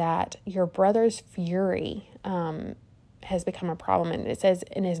says that your brother's fury has become a problem. And it says,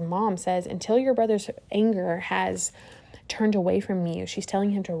 and his mom says, until your brother's anger has turned away from you, she's telling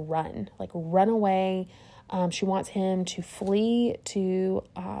him to run away. She wants him to flee to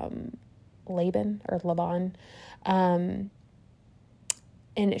Laban.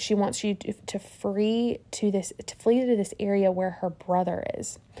 And she wants you to flee to this area where her brother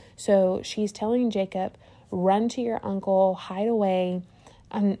is. So she's telling Jacob, run to your uncle, hide away.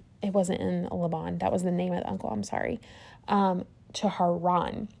 It wasn't in Laban. That was the name of the uncle. I'm sorry. To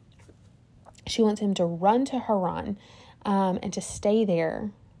Haran. She wants him to run to Haran, and to stay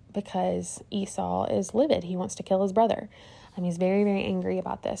there because Esau is livid. He wants to kill his brother. He's very, very angry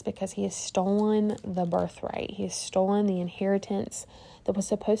about this because he has stolen the birthright. He has stolen the inheritance that was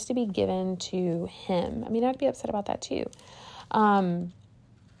supposed to be given to him. I'd be upset about that too.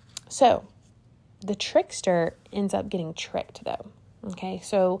 So the trickster ends up getting tricked though. Okay.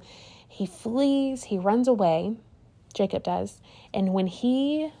 So he flees, he runs away. Jacob does. And when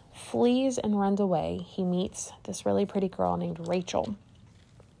he flees and runs away, he meets this really pretty girl named Rachel.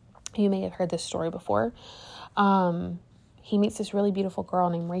 You may have heard this story before. He meets this really beautiful girl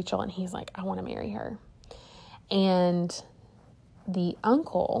named Rachel, and he's like, I want to marry her. And the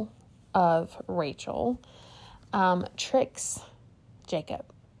uncle of Rachel tricks Jacob,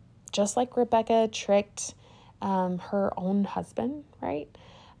 just like Rebecca tricked her own husband, right?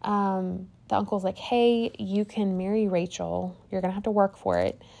 The uncle's like, hey, you can marry Rachel. You're going to have to work for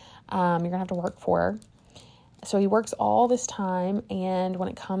it. You're going to have to work for her. So he works all this time, and when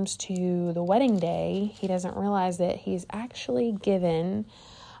it comes to the wedding day, he doesn't realize that he's actually given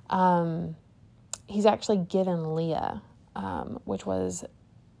Leah, which was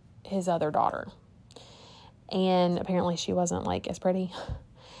his other daughter. And apparently she wasn't as pretty.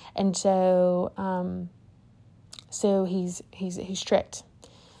 And so he's tricked.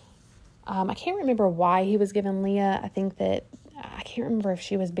 I can't remember why he was given Leah. I can't remember if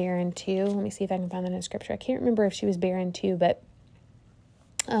she was barren too. Let me see if I can find that in scripture. I can't remember if she was barren too, but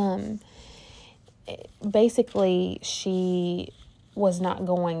Basically, she was not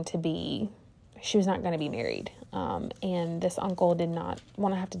going to be married. And this uncle did not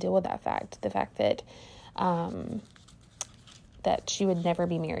want to have to deal with the fact that, that she would never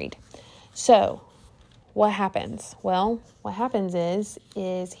be married. So what happens? Well, what happens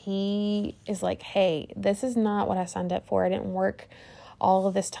is he is like, hey, this is not what I signed up for. I didn't work all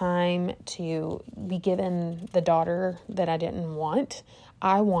of this time to be given the daughter that I didn't want.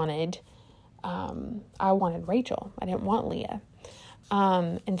 I wanted Rachel. I didn't want Leah.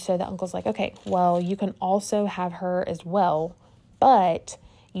 And so the uncle's like, okay, well, you can also have her as well, but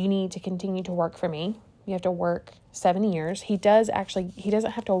you need to continue to work for me. You have to work 7 years. He doesn't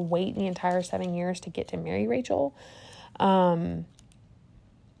have to wait the entire 7 years to get to marry Rachel. But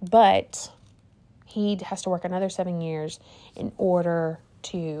he has to work another 7 years in order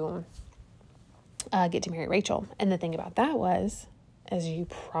to get to marry Rachel. And the thing about that was, as you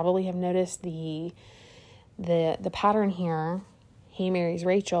probably have noticed, the pattern here, he marries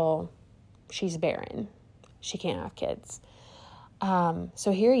Rachel, she's barren. She can't have kids.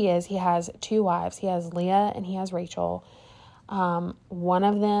 So here he is. He has 2 wives. He has Leah and he has Rachel. One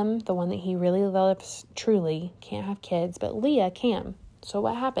of them, the one that he really loves truly, can't have kids, but Leah can. So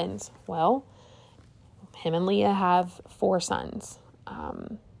what happens? Well, him and Leah have 4 sons.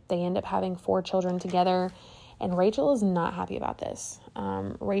 They end up having 4 children together, and Rachel is not happy about this.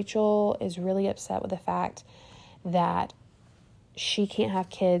 Rachel is really upset with the fact that she can't have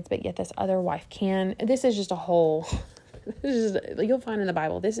kids, but yet this other wife can. This is just a whole... you'll find in the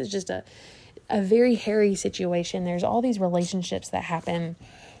Bible, this is just a very hairy situation. There's all these relationships that happen.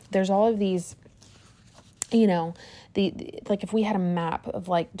 There's all of these, like if we had a map of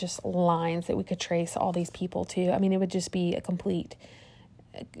like just lines that we could trace all these people to, I mean, it would just be a complete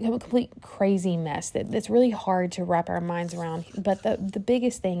crazy mess that's really hard to wrap our minds around. But the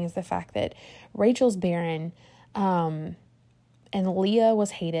biggest thing is the fact that Rachel's barren, and Leah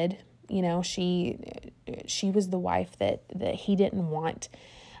was hated. She was the wife that he didn't want.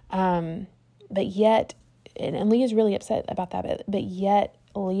 But yet, and Leah's really upset about that, but yet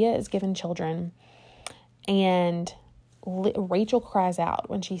Leah is given children, and Rachel cries out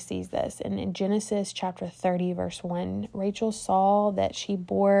when she sees this. And in Genesis chapter 30, verse 1, Rachel saw that she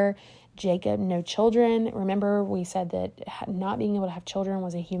bore Jacob no children. Remember, we said that not being able to have children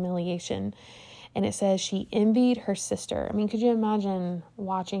was a humiliation. And it says she envied her sister. I mean, could you imagine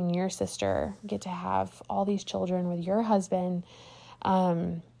watching your sister get to have all these children with your husband?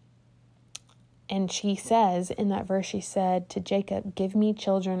 And she says, in that verse, she said to Jacob, give me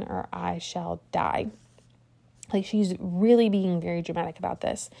children or I shall die. Like, she's really being very dramatic about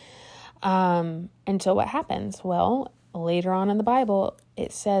this. And so what happens? Well, later on in the Bible,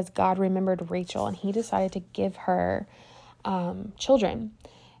 it says God remembered Rachel and he decided to give her children.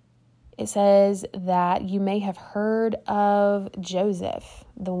 It says that you may have heard of Joseph,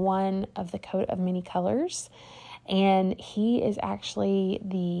 the one of the coat of many colors. And he is actually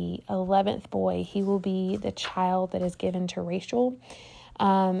the 11th boy. He will be the child that is given to Rachel.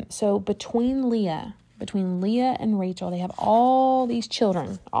 So between Leah and Rachel, they have all these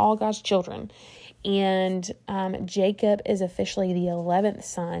children, all God's children. And Jacob is officially the 11th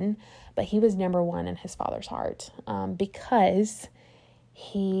son, but he was number 1 in his father's heart because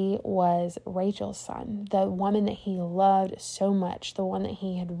he was Rachel's son, the woman that he loved so much, the one that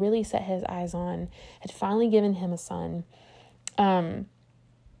he had really set his eyes on, had finally given him a son. And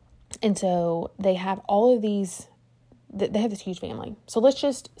so they have all of these, they have this huge family. So let's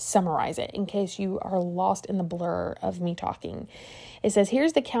just summarize it in case you are lost in the blur of me talking. It says,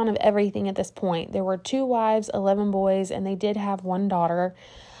 here's the count of everything at this point. There were 2 wives, 11 boys, and they did have 1 daughter.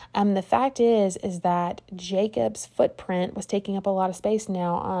 The fact is that Jacob's footprint was taking up a lot of space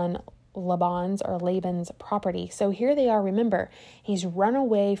now on Laban's property. So here they are. Remember, he's run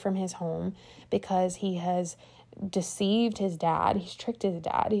away from his home because he has deceived his dad. He's tricked his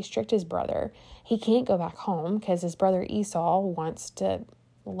dad. He's tricked his brother. He can't go back home because his brother Esau wants to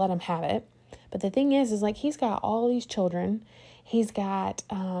let him have it. But the thing is like he's got all these children. He's got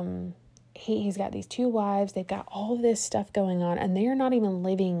He's got these 2 wives. They've got all of this stuff going on, and they're not even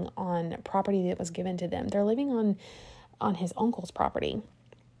living on property that was given to them. They're living on his uncle's property.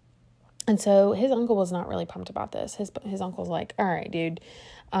 And so his uncle was not really pumped about this. His uncle's like, all right, dude,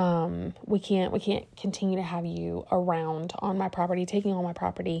 we can't continue to have you around on my property, taking all my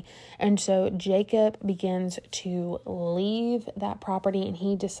property. And so Jacob begins to leave that property, and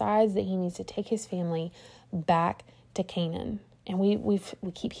he decides that he needs to take his family back to Canaan. And we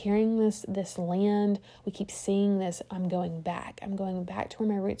keep hearing this land. We keep seeing this. I'm going back. I'm going back to where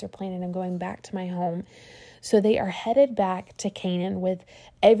my roots are planted. I'm going back to my home. So they are headed back to Canaan with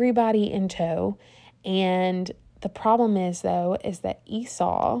everybody in tow. And the problem is that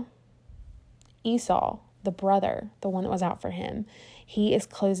Esau, the brother, the one that was out for him, he is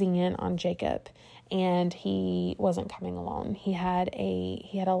closing in on Jacob, and he wasn't coming alone. He had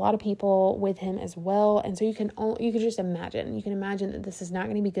a lot of people with him as well. And so you can just imagine. You can imagine that this is not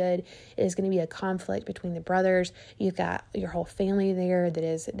going to be good. It is going to be a conflict between the brothers. You've got your whole family there that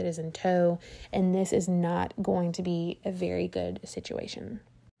is in tow, and this is not going to be a very good situation.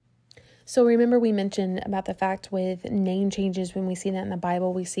 So remember we mentioned about the fact with name changes, when we see that in the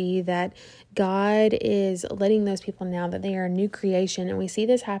Bible, we see that God is letting those people know that they are a new creation. And we see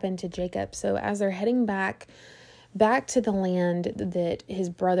this happen to Jacob. So as they're heading back to the land that his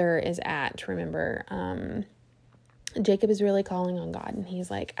brother is at, remember, Jacob is really calling on God, and he's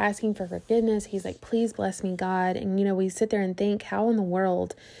like asking for forgiveness. He's like, please bless me, God. And, we sit there and think, how in the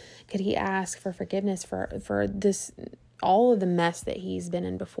world could he ask for forgiveness for this, all of the mess that he's been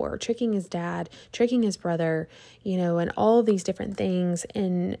in before, tricking his dad, tricking his brother, and all of these different things.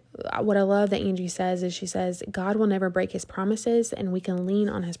 And what I love that Angie says is, she says, God will never break his promises, and we can lean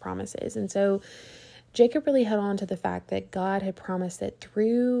on his promises. And so Jacob really held on to the fact that God had promised that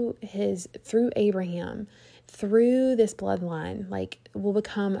through Abraham, through this bloodline, will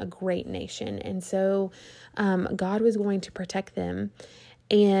become a great nation. And so God was going to protect them.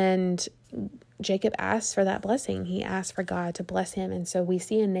 And Jacob asked for that blessing. He asked for God to bless him. And so we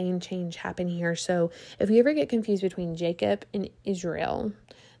see a name change happen here. So if you ever get confused between Jacob and Israel,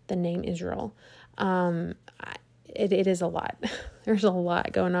 the name Israel, it is a lot. There's a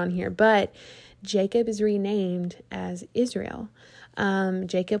lot going on here. But Jacob is renamed as Israel.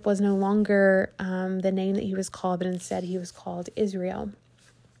 Jacob was no longer the name that he was called, but instead he was called Israel.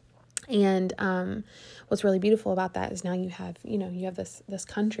 And what's really beautiful about that is now you have this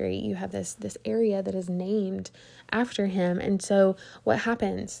country, you have this area that is named after him. And so what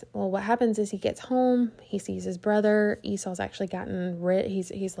happens? Well, what happens is he gets home, he sees his brother. Esau's actually gotten rid.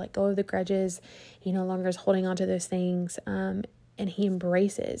 He's let go of the grudges. He no longer is holding on to those things. And he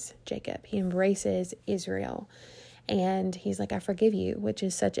embraces Jacob. He embraces Israel. And he's like, I forgive you, which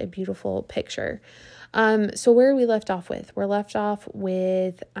is such a beautiful picture. So where are we left off with? We're left off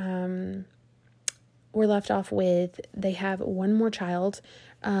with they have one more child.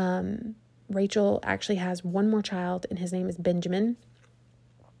 Rachel actually has one more child, and his name is Benjamin.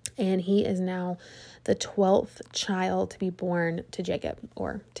 And he is now the 12th child to be born to Jacob,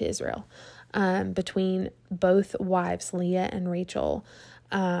 or to Israel, between both wives, Leah and Rachel.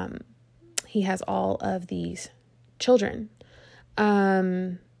 He has all of these children.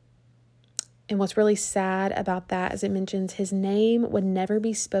 And what's really sad about that is it mentions his name would never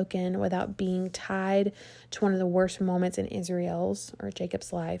be spoken without being tied to one of the worst moments in Israel's or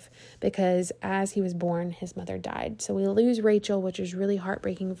Jacob's life, because as he was born, his mother died. So we lose Rachel, which is really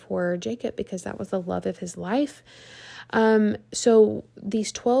heartbreaking for Jacob because that was the love of his life. So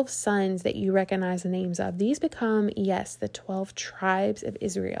these 12 sons that you recognize the names of, these become, yes, the 12 tribes of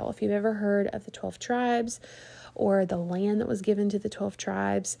Israel. If you've ever heard of the 12 tribes, or the land that was given to the 12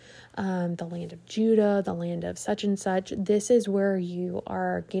 tribes, the land of Judah, the land of such and such. This is where you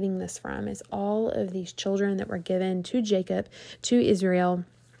are getting this from, is all of these children that were given to Jacob, to Israel.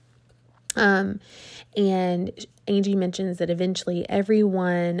 And Angie mentions that eventually every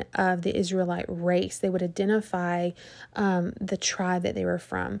one of the Israelite race, they would identify the tribe that they were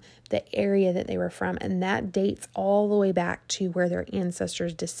from, the area that they were from, and that dates all the way back to where their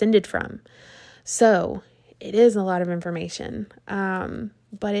ancestors descended from. So it is a lot of information,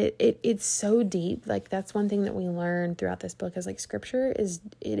 but it's so deep. That's one thing that we learn throughout this book is scripture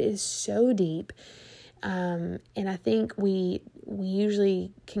is so deep. And I think we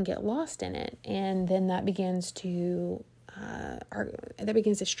usually can get lost in it. And then that begins to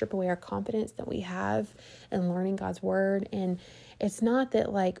strip away our confidence that we have in learning God's word. And it's not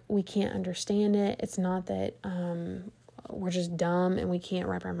that we can't understand it. It's not that, we're just dumb and we can't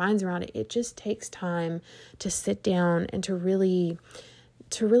wrap our minds around it. It just takes time to sit down and to really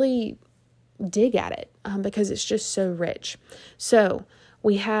dig at it, because it's just so rich. So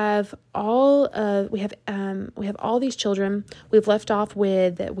we have all these children. We've left off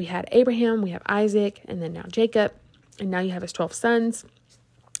with that we had Abraham, we have Isaac, and then now Jacob, and now you have his 12 sons.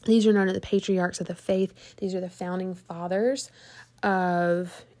 These are known as the patriarchs of the faith. These are the founding fathers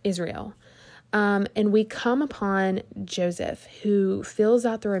of Israel. And we come upon Joseph, who fills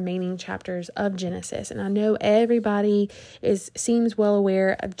out the remaining chapters of Genesis. And I know everybody seems well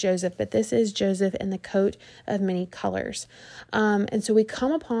aware of Joseph, but this is Joseph in the coat of many colors. And so we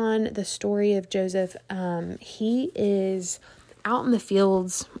come upon the story of Joseph. He is out in the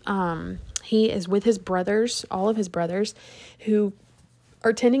fields. He is with his brothers, all of his brothers, who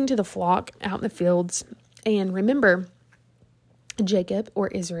are tending to the flock out in the fields. And remember, Jacob, or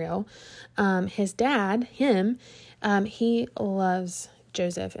Israel, his dad, he loves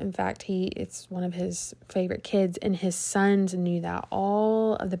Joseph. In fact, it's one of his favorite kids, and his sons knew that.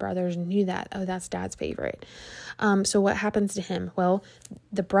 All of the brothers knew that. Oh, that's dad's favorite. So what happens to him? Well,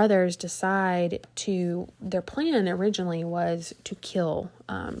 the brothers their plan originally was to kill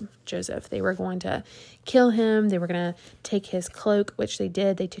Joseph. They were going to kill him. They were going to take his cloak, which they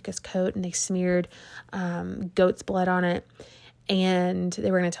did. They took his coat and they smeared goat's blood on it. And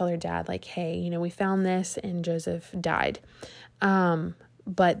they were going to tell their dad, like, hey, we found this and Joseph died.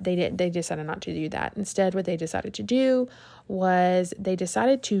 But they decided not to do that. Instead, what they decided to do was they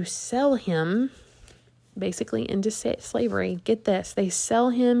decided to sell him basically into slavery. Get this. They sell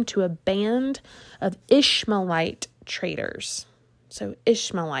him to a band of Ishmaelite traders. So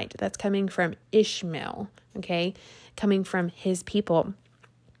Ishmaelite, that's coming from Ishmael, okay? Coming from his people.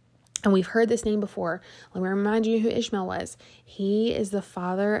 And we've heard this name before. Let me remind you who Ishmael was. He is the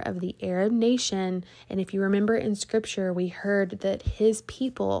father of the Arab nation. And if you remember in scripture, we heard that his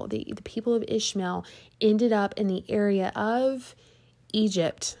people, the people of Ishmael, ended up in the area of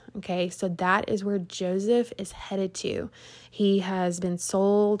Egypt. Okay, so that is where Joseph is headed to. He has been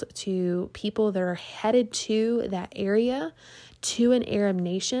sold to people that are headed to that area, to an Arab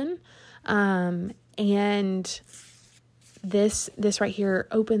nation. And this right here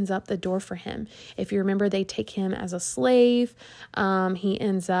opens up the door for him. If you remember, they take him as a slave. He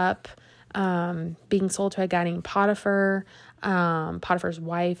ends up being sold to a guy named Potiphar. Potiphar's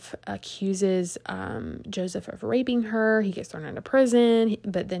wife accuses Joseph of raping her. He gets thrown into prison,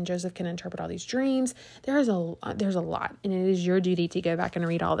 but then Joseph can interpret all these dreams. There's a lot, and it is your duty to go back and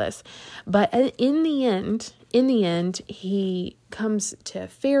read all this. But in the end, he comes to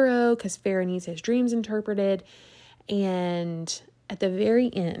Pharaoh because Pharaoh needs his dreams interpreted. And at the very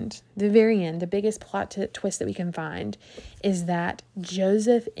end, the biggest plot twist that we can find is that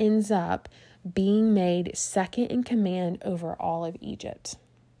Joseph ends up being made second in command over all of Egypt.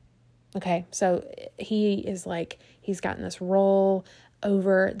 Okay, so he's gotten this role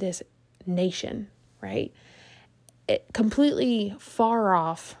over this nation, right? Completely far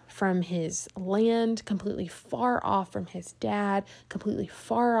off from his land, completely far off from his dad, completely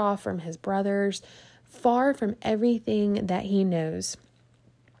far off from his brothers, far from everything that he knows.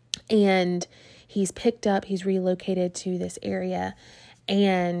 And he's relocated to this area.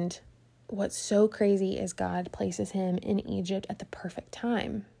 And what's so crazy is God places him in Egypt at the perfect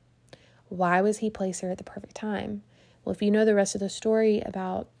time. Why was he placed there at the perfect time? Well, if you know the rest of the story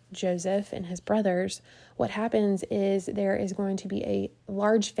about Joseph and his brothers, what happens is there is going to be a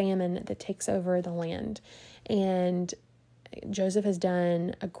large famine that takes over the land. And Joseph has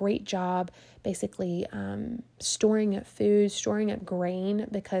done a great job basically storing up food, storing up grain,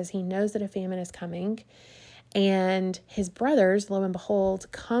 because he knows that a famine is coming. And his brothers, lo and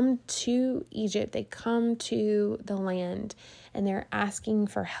behold, come to Egypt. They come to the land and they're asking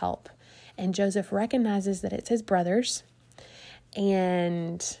for help. And Joseph recognizes that it's his brothers.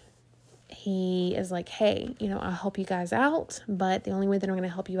 And he is like, hey, I'll help you guys out, but the only way that I'm going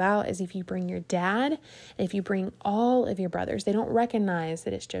to help you out is if you bring your dad, and if you bring all of your brothers. They don't recognize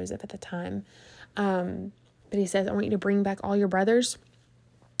that it's Joseph at the time. But he says, I want you to bring back all your brothers.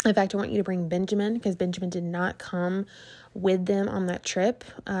 In fact, I want you to bring Benjamin, because Benjamin did not come with them on that trip.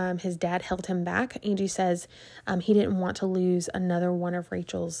 His dad held him back. Angie says he didn't want to lose another one of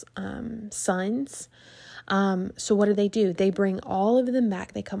Rachel's sons. So what do? They bring all of them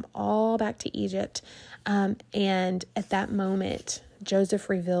back. They come all back to Egypt. And at that moment, Joseph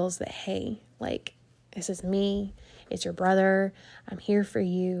reveals that, hey, this is me. It's your brother. I'm here for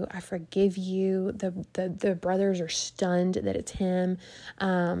you. I forgive you. The brothers are stunned that it's him.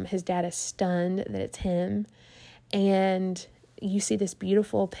 His dad is stunned that it's him. And you see this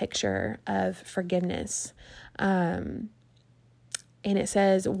beautiful picture of forgiveness. And it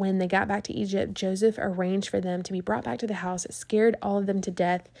says, when they got back to Egypt, Joseph arranged for them to be brought back to the house. It scared all of them to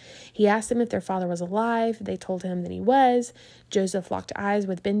death. He asked them if their father was alive. They told him that he was. Joseph locked eyes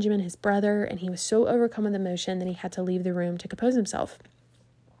with Benjamin, his brother, and he was so overcome with emotion that he had to leave the room to compose himself.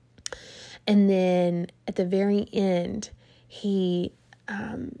 And then at the very end, he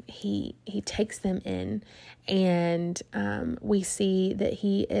he takes them in, and we see that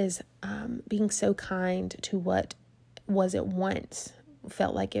he is being so kind to what was at once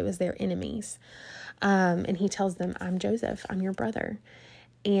felt like it was their enemies. And he tells them, I'm Joseph, I'm your brother.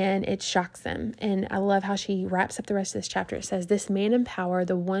 And it shocks them. And I love how she wraps up the rest of this chapter. It says, this man in power,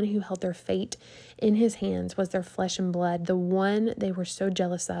 the one who held their fate in his hands, was their flesh and blood. The one they were so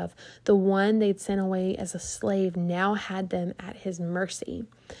jealous of, the one they'd sent away as a slave, now had them at his mercy.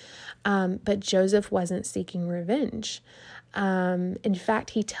 But Joseph wasn't seeking revenge. In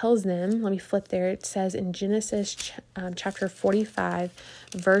fact, he tells them, let me flip there. It says in Genesis chapter 45,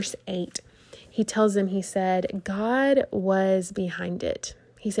 verse 8, he tells them, he said, God was behind it.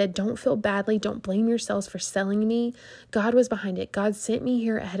 He said, don't feel badly. Don't blame yourselves for selling me. God was behind it. God sent me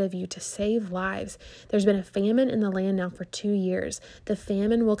here ahead of you to save lives. There's been a famine in the land now for 2 years. The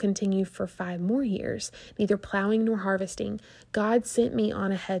famine will continue for 5 more years, neither plowing nor harvesting. God sent me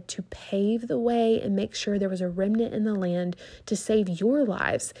on ahead to pave the way and make sure there was a remnant in the land to save your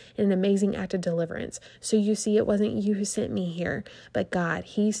lives in an amazing act of deliverance. So you see, it wasn't you who sent me here, but God.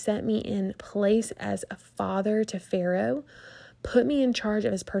 He set me in place as a father to Pharaoh, put me in charge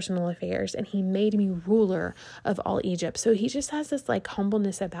of his personal affairs, and he made me ruler of all Egypt. So he just has this like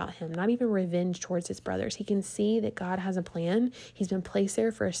humbleness about him, not even revenge towards his brothers. He can see that God has a plan. He's been placed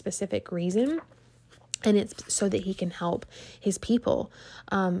there for a specific reason, and it's so that he can help his people.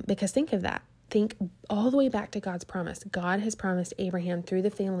 Because think of that. Think all the way back to God's promise. God has promised Abraham through the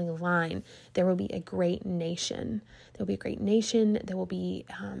family line, there will be a great nation. There will be a great nation. There will be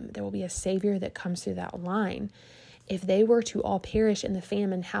a savior that comes through that line. If they were to all perish in the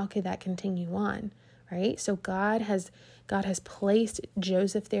famine, how could that continue on, right? So God has placed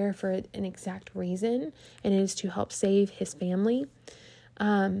Joseph there for an exact reason, and it is to help save his family.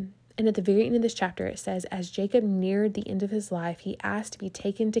 And at the very end of this chapter, it says, as Jacob neared the end of his life, he asked to be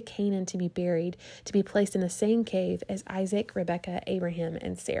taken to Canaan to be buried, to be placed in the same cave as Isaac, Rebekah, Abraham,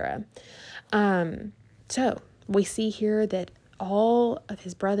 and Sarah. So we see here that all of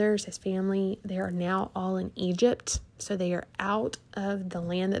his brothers, his family, they are now all in Egypt. So they are out of the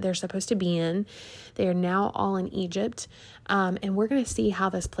land that they're supposed to be in. They are now all in Egypt. And we're going to see how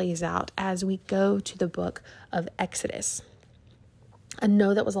this plays out as we go to the book of Exodus. I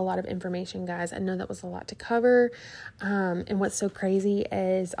know that was a lot of information, guys. I know that was a lot to cover. And what's so crazy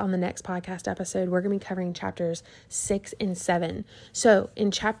is on the next podcast episode, we're going to be covering chapters 6 and 7. So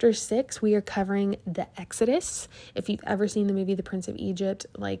in chapter 6, we are covering the Exodus. If you've ever seen the movie The Prince of Egypt,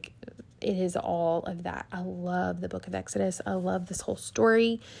 like it is all of that. I love the book of Exodus. I love this whole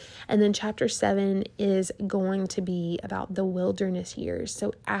story. And then chapter 7 is going to be about the wilderness years.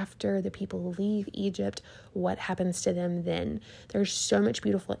 So after the people leave Egypt, what happens to them then? There's so much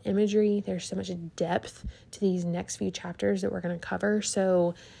beautiful imagery. There's so much depth to these next few chapters that we're going to cover.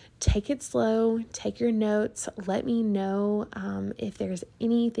 So take it slow, take your notes. Let me know if there's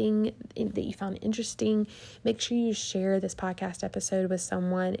anything that you found interesting. Make sure you share this podcast episode with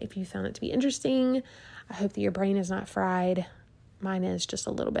someone if you found it to be interesting. I hope that your brain is not fried. Mine is just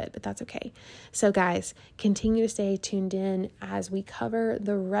a little bit, but that's okay. So guys, continue to stay tuned in as we cover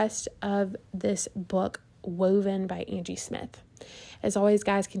the rest of this book, Woven by Angie Smith. As always,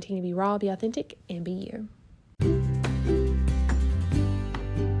 guys, continue to be raw, be authentic, and be you.